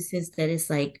pushed to the sense that it's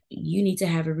like you need to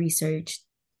have a research,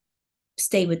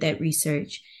 stay with that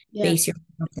research, yeah. base your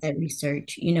off that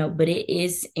research, but it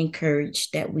is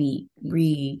encouraged that we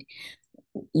read,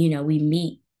 we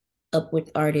meet up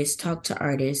with artists, talk to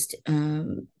artists,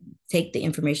 take the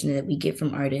information that we get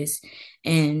from artists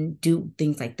and do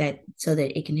things like that so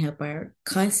that it can help our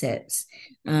concepts.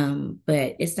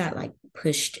 But it's not like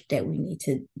pushed that we need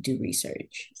to do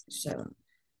research. So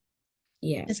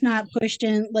yeah. It's not pushed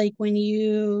in like when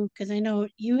because I know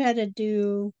you had to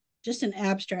do just an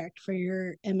abstract for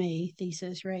your MA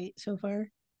thesis, right? So far.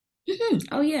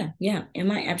 Oh yeah, yeah. And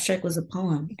my abstract was a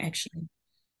poem, actually.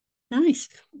 Nice.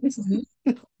 Mhm.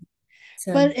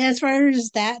 So But as far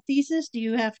as that thesis,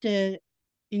 in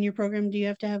your program, do you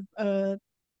have to have a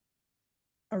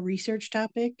research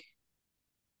topic?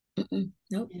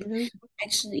 nope. No.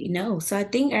 Actually, no. So I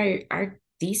think our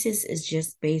thesis is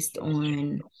just based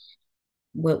on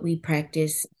what we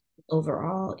practice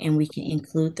overall, and we can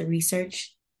include the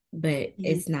research, but Mhm.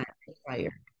 it's not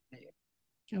required.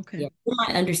 Okay. Yeah, from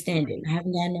my understanding, I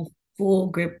haven't gotten a full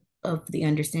grip of the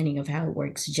understanding of how it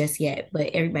works just yet. But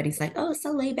everybody's like, "Oh, it's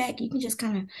so laid back. You can just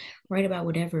kind of write about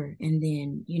whatever, and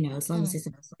then as long as Oh, it's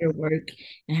about your work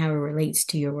and how it relates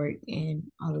to your work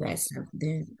and all of that stuff,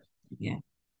 then yeah."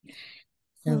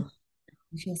 oh. So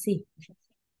we shall see.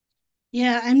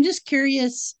 Yeah, I'm just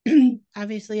curious.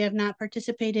 Obviously, I've not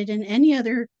participated in any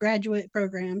other graduate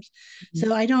programs.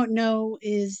 So I don't know,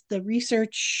 is the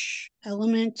research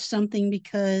element something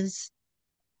because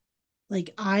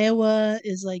like Iowa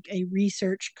is like a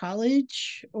research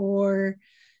college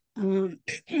um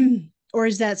or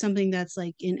is that something that's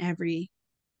like in every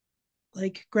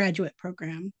like graduate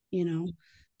program,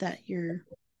 that you're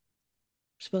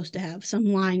supposed to have some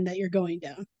line that you're going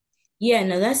down. Yeah,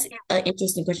 no, that's an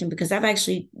interesting question because I've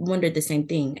actually wondered the same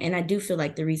thing. And I do feel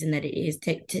like the reason that it is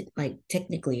like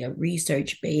technically a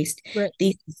research-based Right.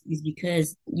 thesis is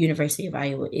because University of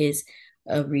Iowa is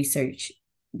a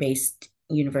research-based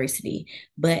university.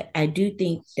 But I do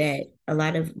think that a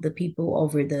lot of the people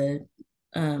over the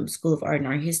School of Art and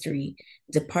Art History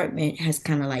department has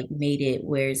kind of like made it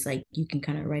where it's like you can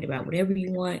kind of write about whatever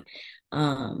you want.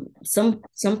 Some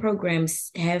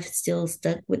programs have still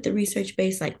stuck with the research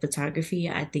base, like photography.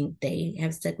 I think they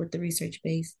have stuck with the research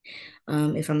base,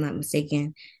 if I'm not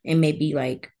mistaken, and maybe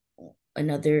like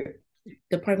another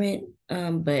department.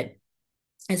 But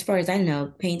as far as I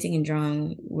know, painting and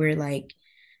drawing, we're like,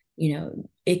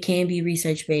 it can be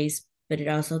research based, but it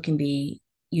also can be,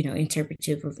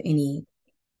 interpretive of any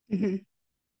Hmm.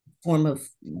 form of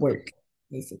work,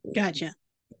 basically. Gotcha.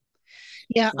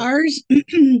 Yeah, So ours,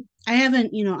 I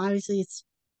haven't, obviously it's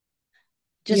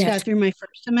you just have got to. through my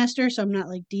first semester, so I'm not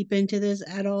like deep into this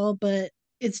at all, but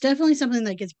it's definitely something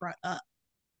that gets brought up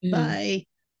Mhm. by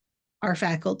our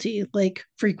faculty like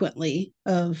frequently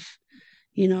of,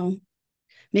 you know,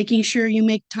 making sure you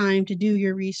make time to do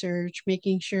your research,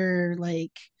 making sure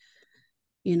like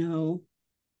you know,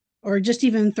 or just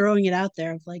even throwing it out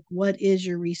there of like, what is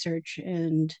your research?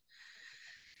 And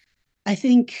I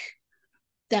think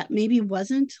that maybe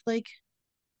wasn't like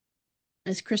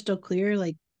as crystal clear,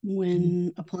 like Mhm.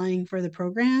 when applying for the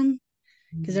program.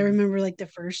 Because I remember like the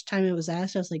first time it was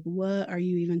asked, I was like, what are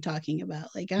you even talking about?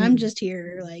 Like, I'm Mhm. just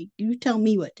here. Like, you tell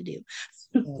me what to do.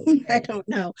 Right, I right. don't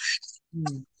know.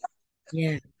 Mhm.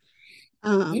 Yeah.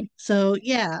 Yeah. So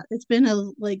yeah, it's been a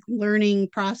like learning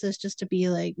process just to be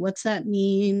like, what's that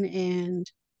mean?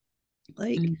 And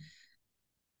like, Mhm.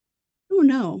 oh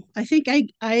no, I think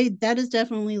I that is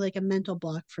definitely like a mental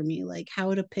block for me, like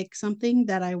how to pick something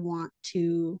that I want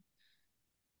to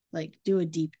like do a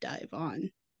deep dive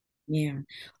on. Yeah.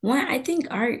 One, I think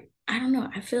art, I don't know,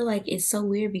 I feel like it's so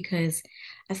weird because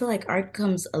I feel like art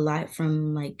comes a lot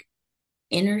from like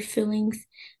inner feelings.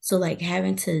 So like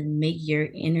having to make your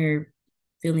inner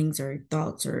feelings or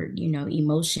thoughts or,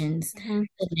 emotions Mhm.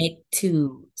 connect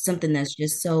to something that's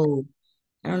just so,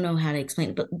 I don't know how to explain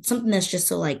it, but something that's just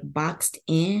so like boxed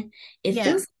in,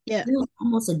 Yeah, it yeah. feels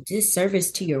almost a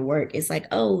disservice to your work. It's like,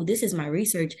 oh, this is my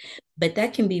research, but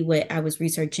that can be what I was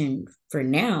researching for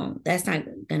now. That's not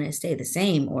gonna stay the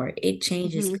same, or it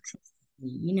changes,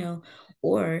 Hmm.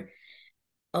 or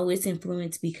oh, it's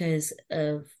influenced because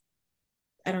of,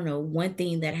 I don't know, one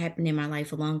thing that happened in my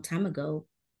life a long time ago.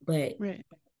 But Right.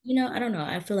 I don't know.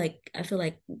 I feel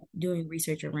like doing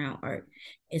research around art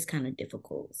is kind of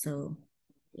difficult. So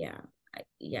yeah.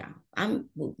 Yeah.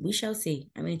 We shall see.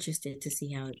 I'm interested to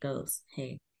see how it goes.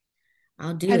 Hey,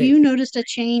 I'll do Have it. you noticed a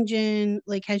change in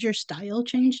like has your style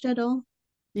changed at all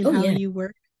in Oh how yeah. you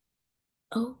work?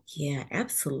 Oh yeah,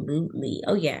 absolutely.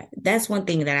 Oh yeah. That's one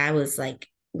thing that I was like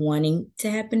wanting to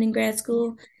happen in grad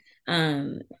school.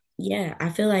 Um, yeah, I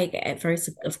feel like at first,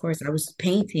 of course, I was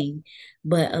painting,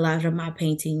 but a lot of my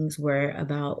paintings were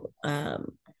about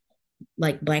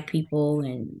like Black people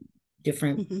and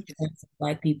different Hmm. types of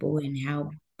Black people and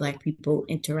how Black people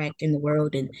interact in the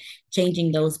world and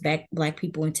changing those Black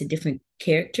people into different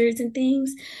characters and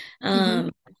things. Hmm.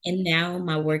 Um, and now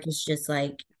my work is just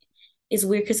like it's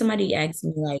weird because somebody asked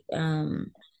me like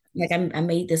I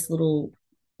made this little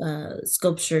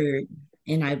sculpture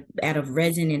and I out of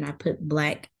resin and I put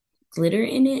black glitter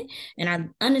in it, and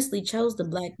I honestly chose the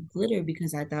black glitter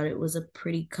because I thought it was a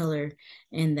pretty color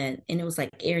and it was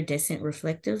like iridescent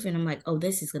reflective, and I'm like, oh,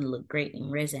 this is gonna look great in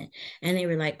resin. And they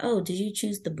were like, oh, did you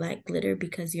choose the black glitter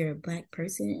because you're a black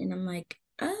person? And I'm like,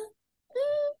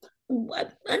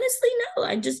 what? Honestly, no.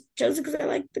 I just chose it because I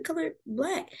like the color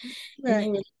black. And they Right.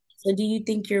 were, so do you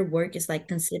think your work is like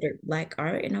considered black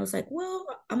art? And I was like, well,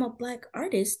 I'm a black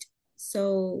artist,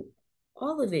 so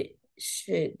all of it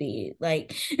should be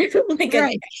like like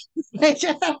Right.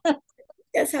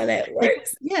 that's how that Like,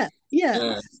 works. yeah, yeah.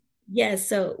 Uh, yeah,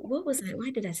 so what was I?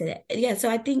 Why did I say that? Yeah, so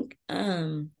I think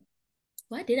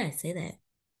why did I say that?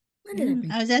 Why did I Mm,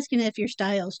 bring I was asking if your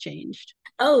styles changed.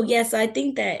 Oh, yes, I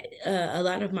think that a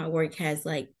lot of my work has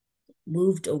like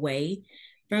moved away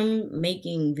from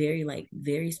making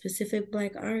very specific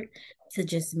black art to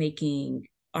just making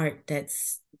art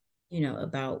that's,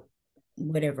 about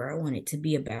whatever I want it to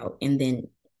be about. And then,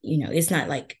 it's not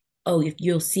like, oh, if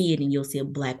you'll see it and you'll see a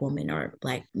black woman or a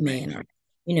black Right. man or,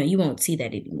 you won't see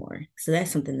that anymore. So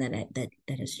that's something that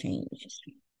has changed.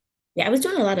 Yeah, I was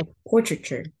doing a lot of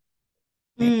portraiture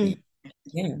back then. Mm,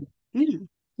 Yeah. mm,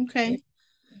 Yeah. okay.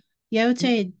 Yeah, I would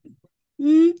Mm-hmm.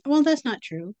 say, well, that's not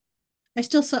true. I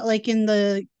still saw like in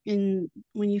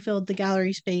when you filled the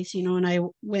gallery space, and I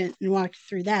went and walked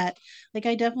through that. Like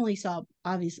I definitely saw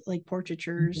obvious like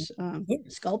portraitures, Yeah.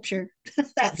 sculpture.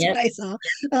 That's what Yep. I saw.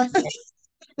 Uh,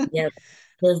 Yep.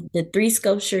 The three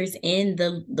sculptures and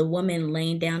the woman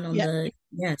laying down on yeah. the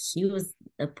yeah, she was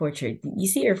a portrait. You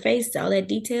see her face, all that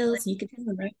details, you can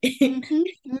tell, right? Hmm.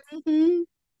 Hmm.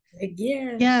 Like,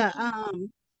 yeah. Yeah.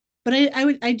 But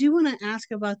I do want to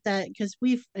ask about that because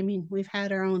we've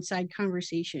had our own side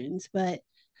conversations, but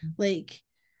like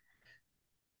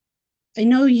I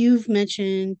know you've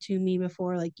mentioned to me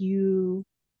before, like you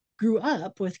grew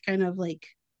up with kind of like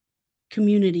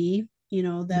community,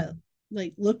 that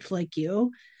like looked like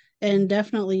you. And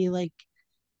definitely like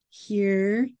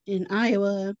here in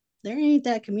Iowa, there ain't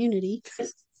that community.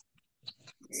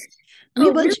 We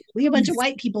a Oh, bunch really? we a bunch of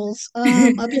white peoples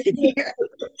up in here.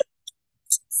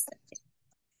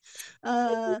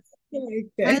 Uh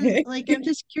I'm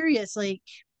just curious, like,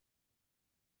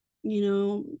 you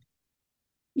know,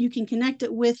 you can connect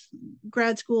it with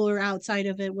grad school or outside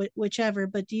of it, whichever,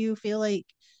 but do you feel like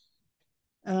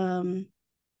um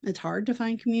it's hard to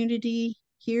find community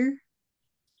here?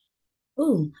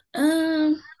 Ooh,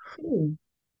 ooh,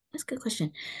 that's a good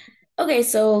question. Okay,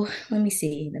 so let me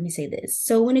see. Let me say this.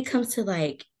 So when it comes to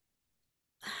like,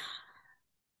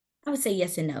 I would say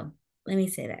yes and no. Let me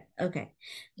say that. Okay.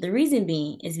 The reason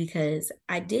being is because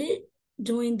I did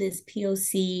join this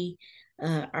POC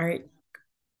art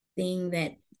thing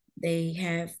that they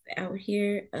have out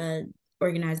here,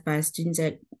 organized by students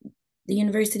at the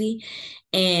university.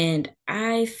 And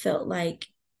I felt like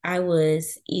I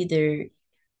was either,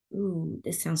 ooh,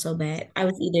 this sounds so bad. I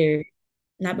was either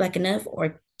not black enough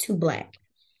or too black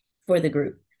for the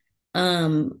group.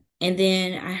 And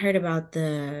then I heard about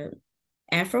the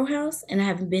Afro House, and I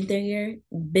haven't been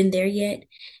there yet.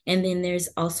 And then there's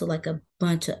also like a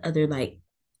bunch of other like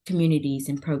communities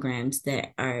and programs that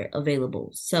are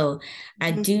available. So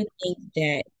I Mhm. do think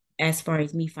that as far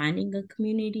as me finding a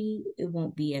community, it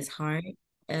won't be as hard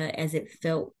as it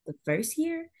felt the first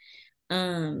year.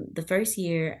 The first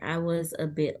year I was a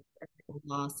bit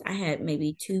lost. I had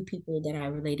maybe two people that I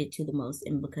related to the most,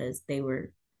 and because they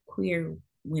were queer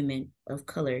women of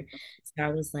color, so I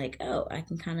was like, oh, I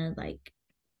can kind of like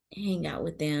hang out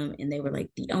with them, and they were like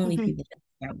the only Mhm. people that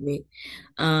I hung out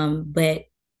with. But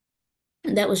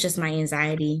that was just my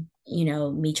anxiety,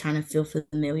 me trying to feel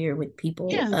familiar with people.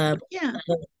 Yeah. Yeah.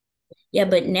 But, yeah,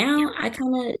 but now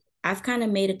I've kind of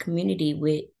made a community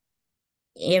with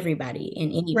everybody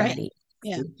and Right. anybody.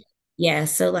 Yeah. Yeah,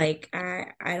 so like I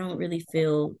don't really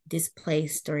feel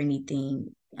displaced or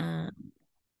anything.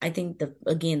 I think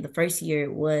the first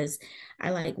year was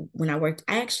I like when I worked,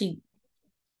 I actually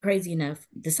crazy enough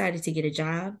decided to get a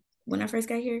job when I first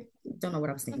got here. Don't know what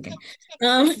I was thinking.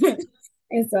 Um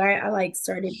and so I like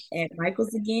started at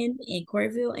Michael's again in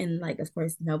Corville, and like of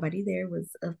course nobody there was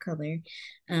of color.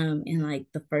 And like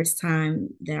the first time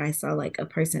that I saw like a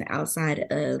person outside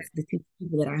of the two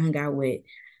people that I hung out with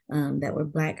that were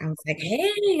black, I was like,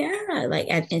 hey, yeah, like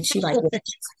and she like walked to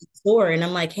the store, and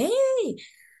I'm like, hey,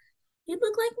 you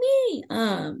look like me.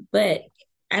 But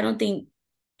I don't think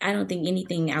I don't think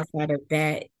anything outside of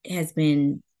that has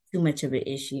been too much of an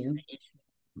issue.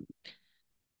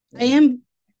 I Yeah. am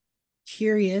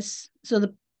curious. So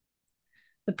the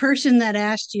person that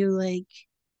asked you, like,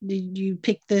 did you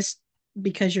pick this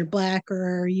because you're black,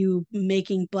 or are you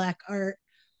making black art?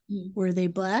 Mm. Were they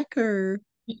black or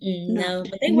Mm-mm, not? no,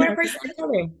 but they were No. a person of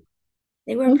color.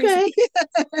 They were a person.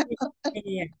 Okay.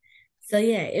 Yeah. So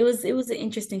yeah, it was an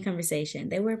interesting conversation.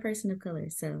 They were a person of color,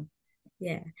 so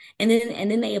yeah. And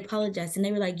then they apologized, and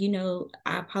they were like,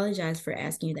 I apologize for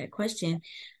asking you that question,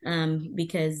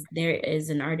 because there is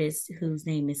an artist whose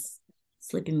name is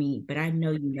slipping me, but I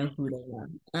know you know who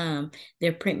they are.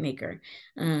 They're printmaker,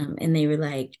 and they were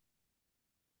like,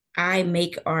 I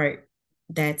make art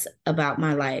that's about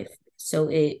my life. So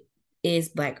it is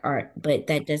black art, but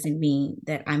that doesn't mean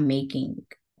that I'm making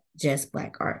just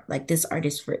black art. Like this art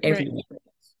is for Right. everyone,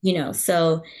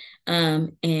 So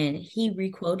and he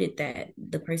requoted that.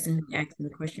 The person who asked me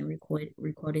the question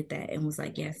requoted that and was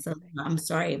like, yeah, so I'm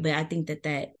sorry, but I think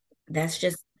that's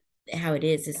just how it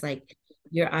is. It's like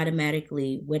you're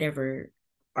automatically whatever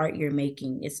art you're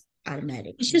making is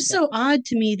automatic. It's just so odd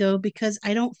to me though, because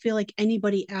I don't feel like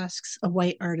anybody asks a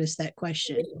white artist that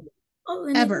question Oh,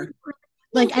 and they would. ever.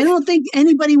 Like, I don't think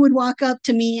anybody would walk up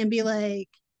to me and be like,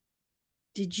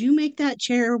 did you make that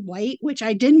chair white? Which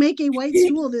I did make a white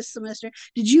stool this semester.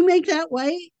 Did you make that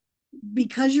white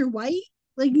because you're white?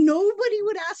 Like, nobody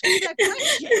would ask me that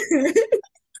question.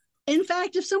 In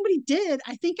fact, if somebody did,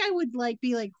 I think I would like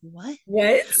be like, what?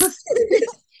 What?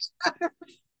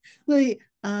 Like,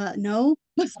 no.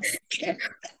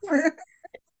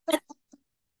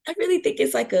 I really think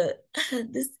it's like a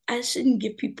this. I shouldn't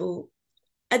give people.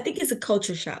 I think it's a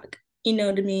culture shock. You know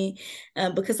what I mean?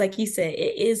 Because, like you said,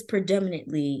 it is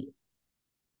predominantly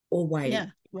a white Yeah,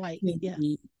 white. Yeah.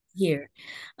 community here,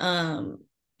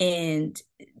 and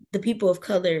the people of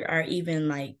color are even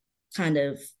like kind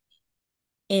of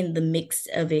in the mix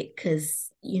of it because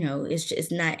it's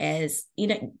just not as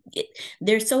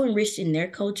they're so enriched in their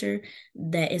culture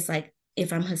that it's like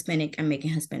if I'm Hispanic, I'm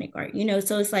making Hispanic art,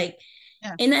 so it's like,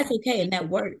 Yeah. and that's okay and that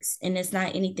works and it's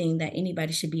not anything that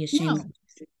anybody should be ashamed No. of.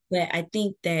 But I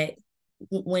think that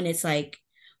when it's like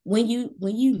when you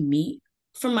meet,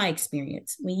 from my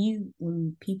experience,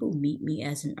 when people meet me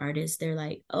as an artist, they're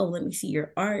like, oh, let me see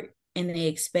your art, and they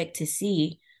expect to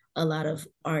see a lot of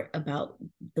art about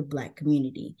the black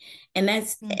community. And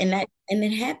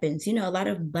it happens, a lot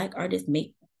of black artists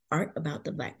make art about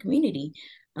the black community.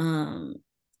 um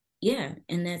yeah,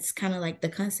 and that's kind of like the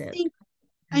concept.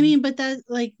 I mean, but that,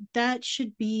 like, that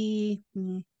should be,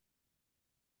 to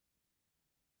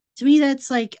me, that's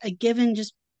like a given,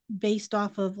 just based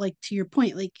off of, like, to your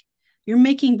point, like, you're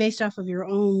making based off of your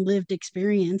own lived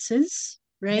experiences,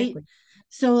 right? Exactly.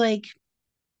 So, like,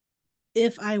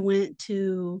 if I went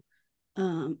to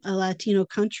a Latino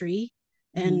country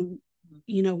Mm-hmm.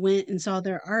 and went and saw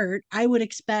their art, I would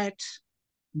expect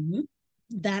Mm-hmm.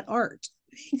 that art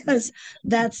Yeah. because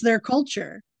that's their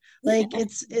culture. Yeah. Like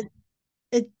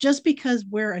it just because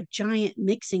we're a giant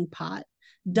mixing pot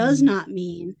does Mm-hmm. not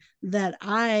mean that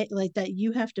I like that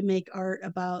you have to make art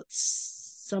about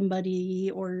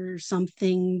somebody or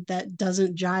something that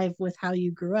doesn't jive with how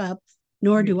you grew up,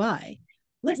 nor do I.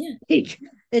 Like Yeah.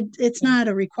 it's Yeah. not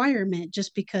a requirement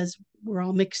just because we're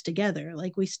all mixed together.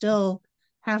 Like we still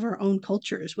have our own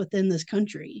cultures within this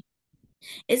country.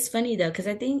 It's funny though, because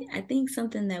I think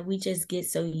something that we just get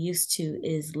so used to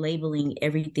is labeling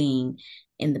everything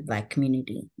in the Black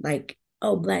community. Like,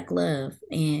 oh, Black love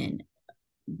and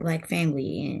Black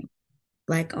family and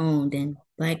Black owned and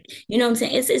Black, you know what I'm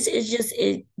saying? It's just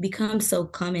it becomes so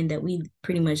common that we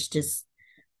pretty much just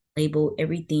label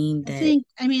everything that I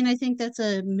think that's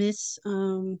a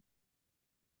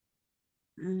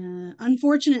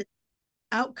unfortunate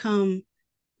outcome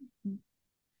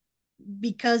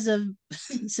because of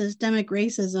systemic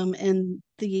racism, and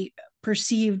the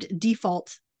perceived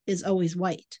default is always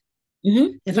white.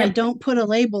 If I yep. don't put a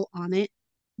label on it,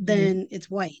 Mhm. then it's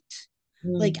white.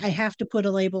 Like Mhm. I have to put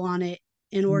a label on it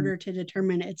in Mhm. order to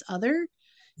determine it's other,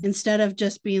 instead of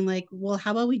just being like, well,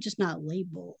 how about we just not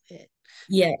label it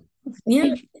Yeah. Yeah.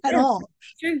 like at Yeah. all?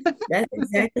 True. That's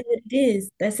exactly what it is.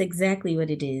 That's exactly what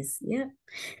it is. Yeah.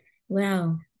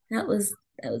 Wow. That was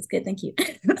good. Thank you.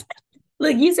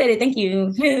 Look, you said it. Thank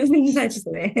you. I just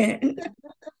said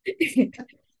it.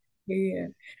 Yeah.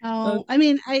 Uh, Oh, I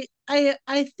mean, I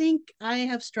think I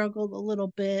have struggled a little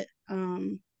bit,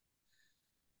 to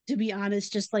be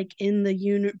honest, just like in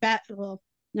the well,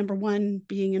 number one,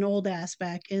 being an old ass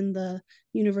back in the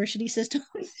university system.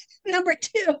 Number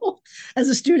two, as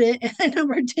a student, and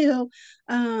number two,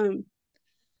 um,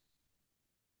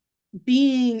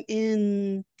 being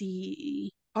in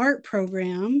the art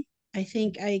program. I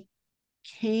think I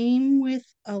came with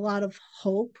a lot of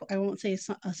hope. I won't say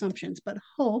assumptions, but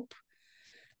hope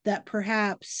that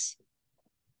perhaps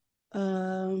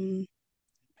um,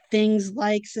 things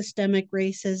like systemic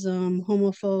racism,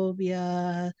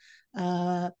 homophobia,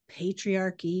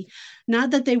 patriarchy,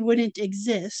 not that they wouldn't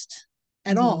exist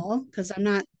at mhm. all, because I'm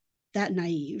not that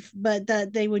naive, but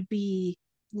that they would be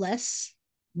less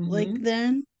like Mhm.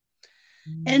 then.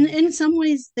 And Mhm. in some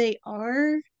ways they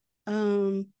are.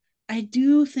 Um, I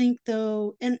do think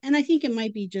though, and I think it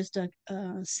might be just a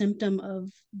symptom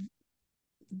of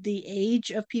the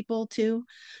age of people too,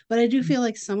 but I do feel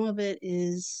like some of it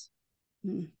is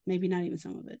maybe not even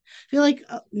some of it. I feel like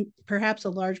perhaps a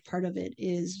large part of it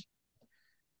is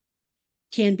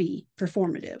can be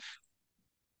performative.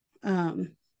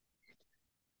 Um,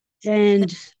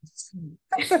 and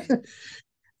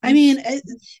I mean,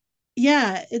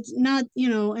 yeah, it's not,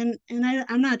 and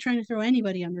I'm not trying to throw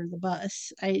anybody under the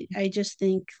bus. I just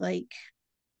think like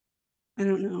I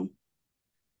don't know.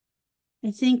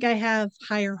 I think I have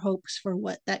higher hopes for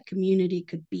what that community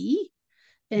could be,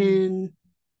 and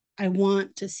I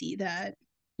want to see that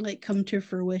like come to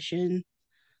fruition.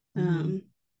 Mhm. Um,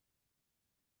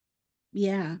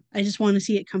 yeah, I just want to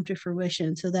see it come to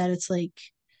fruition so that it's like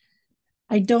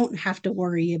I don't have to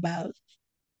worry about,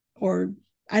 or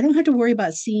I don't have to worry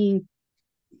about seeing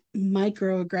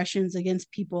microaggressions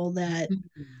against people that Mhm.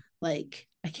 like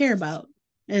I care about,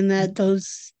 and that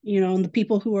those, and the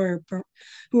people who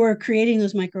are creating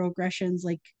those microaggressions,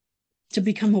 like to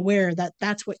become aware that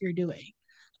that's what you're doing.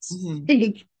 Mhm.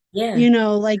 Like, Yeah.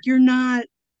 like you're not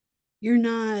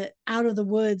out of the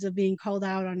woods of being called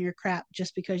out on your crap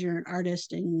just because you're an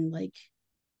artist and like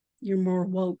you're more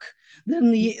woke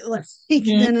than the like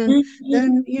than Mhm.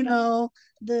 than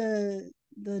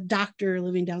the doctor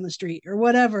living down the street or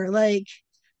whatever. Like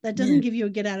that doesn't Yeah. give you a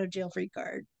get out of jail free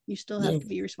card. You still have Yes. to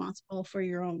be responsible for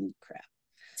your own crap.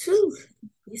 Whew.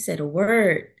 You said a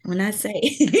word when I say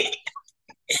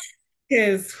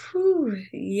because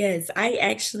yes, I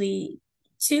actually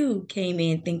too came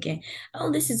in thinking,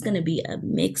 oh, this is going to be a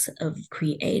mix of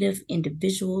creative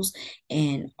individuals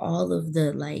and all of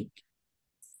the like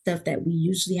stuff that we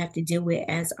usually have to deal with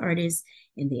as artists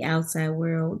in the outside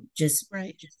world,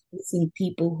 Right. just facing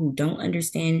people who don't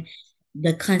understand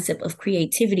the concept of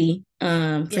creativity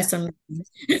for Yeah. some reason.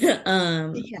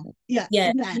 Yeah. Yeah.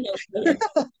 Yeah,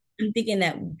 That. I'm thinking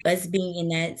that us being in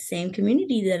that same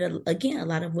community, that again, a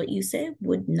lot of what you said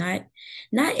would not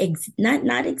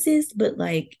exist, but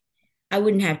like I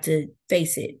wouldn't have to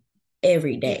face it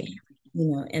every Yeah. day,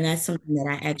 and that's something that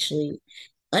I actually,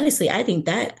 honestly, I think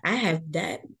that I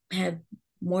have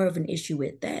more of an issue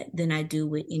with that than I do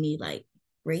with any like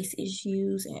race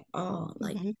issues at all.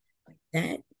 Like Mm-hmm.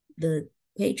 that, the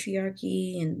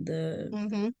patriarchy and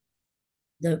Mm-hmm.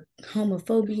 the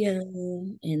homophobia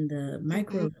and the Mm-hmm.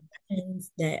 microaggressions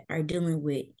that are dealing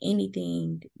with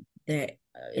anything that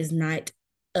is not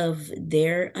of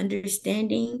their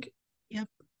understanding. Yep.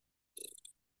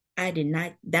 I did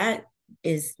not, that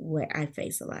is what I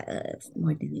face a lot of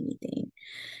more than anything.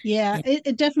 Yeah, And,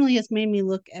 it definitely has made me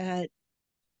look at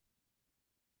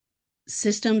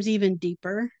systems even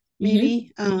deeper, mm-hmm,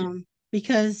 maybe.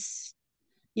 Because,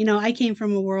 I came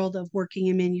from a world of working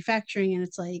in manufacturing, and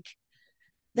it's like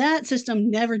that system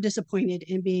never disappointed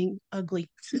in being ugly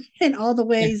in all the yeah,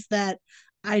 ways that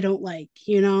I don't like,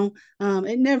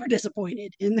 it never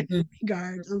disappointed in that mm,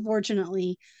 regard,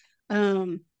 unfortunately.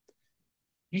 Um,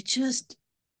 it just,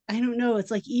 I don't know. It's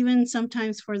like even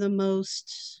sometimes for the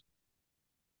most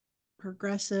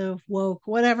progressive, woke,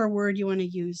 whatever word you want to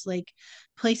use, like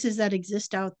places that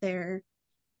exist out there,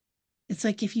 it's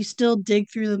like if you still dig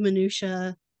through the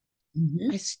minutia,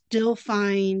 mm-hmm, I still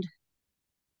find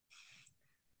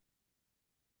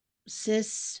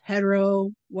cis,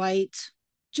 hetero, white,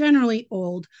 generally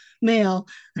old male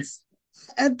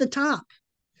at the top.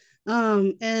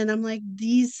 And I'm like,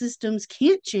 these systems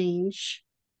can't change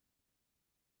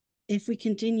if we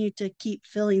continue to keep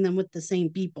filling them with the same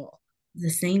people. the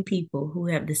same people who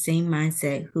have the same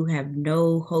mindset, who have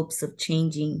no hopes of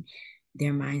changing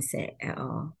their mindset at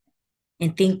all,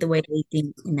 and think the way they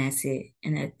think, and that's it.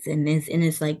 And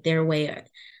it's like their way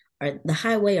or the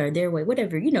highway or their way,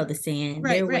 whatever, the saying,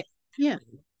 Right, their way. right. Yeah,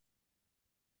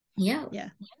 Yeah. yeah.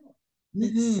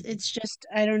 Hmm. It's just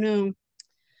I don't know.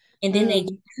 And then they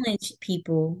Um, challenge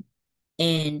people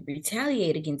and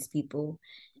retaliate against people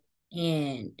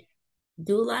and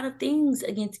do a lot of things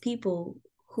against people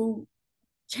who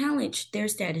challenge their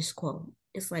status quo.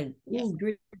 It's like, yeah, ooh,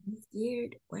 you're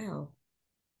scared. Wow.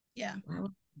 yeah, Wow.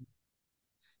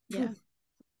 yeah.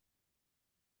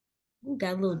 Ooh,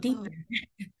 got a little Oh, deeper.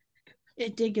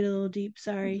 it did get a little deep.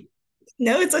 Sorry.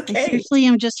 No, it's I okay. seriously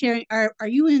am just hearing. Are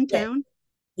you in Yeah. town?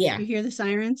 Yeah. You hear the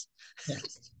sirens? Yeah.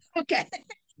 Okay.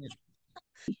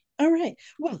 All right.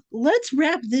 Well, let's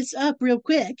wrap this up real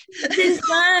quick. It's been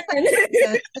fun.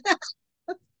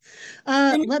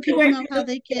 And Let you people were know how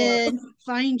they can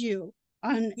find you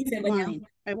You said what now? online.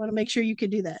 I want to make sure you can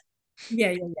do that.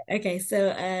 Yeah, yeah, yeah. Okay,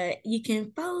 so you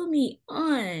can follow me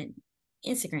on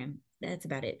Instagram. That's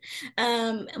about it.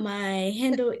 My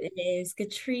handle is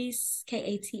Catrice,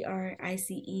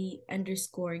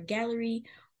 Katrice_gallery,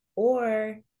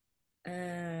 or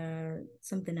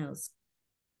something else.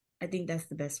 I think that's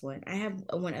the best one. I have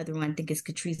one other one. I think it's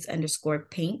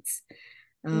Catrice_paints.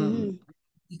 Um, Mm,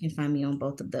 you can find me on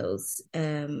both of those.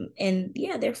 And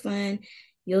yeah, they're fun.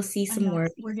 You'll see I some know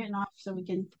work. we're getting off, so we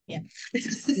can. Yeah.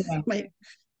 Yeah. My,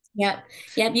 Yep.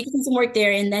 Yep. You can see some work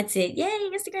there, and that's it. Yay,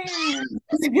 Instagram.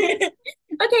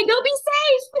 Okay, go be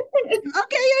safe.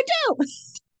 okay, you do.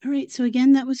 All right. So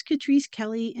again, that was Catrice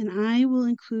Kelly, and I will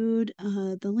include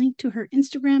the link to her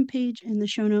Instagram page in the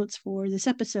show notes for this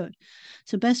episode.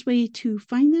 So best way to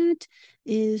find that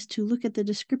is to look at the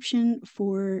description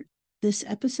for this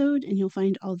episode, and you'll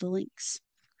find all the links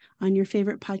on your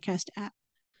favorite podcast app.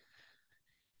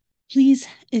 Please,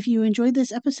 if you enjoyed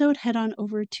this episode, head on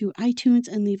over to iTunes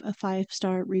and leave a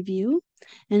 5-star review.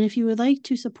 And if you would like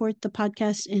to support the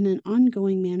podcast in an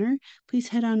ongoing manner, please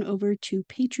head on over to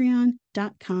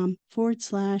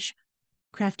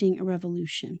patreon.com/crafting a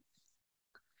revolution.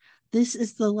 This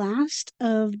is the last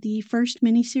of the first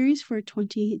miniseries for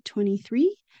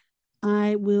 2023.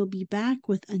 I will be back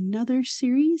with another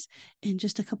series in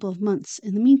just a couple of months.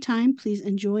 In the meantime, please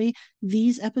enjoy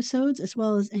these episodes as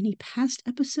well as any past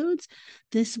episodes.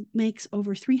 This makes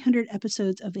over 300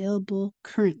 episodes available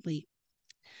currently.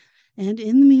 And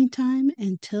in the meantime,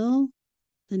 until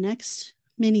the next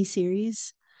mini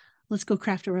series, let's go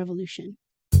craft a revolution.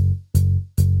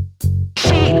 She,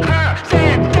 her,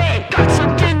 them, they got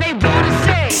something they want to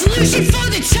say. Solution for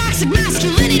the toxic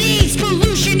masculinity.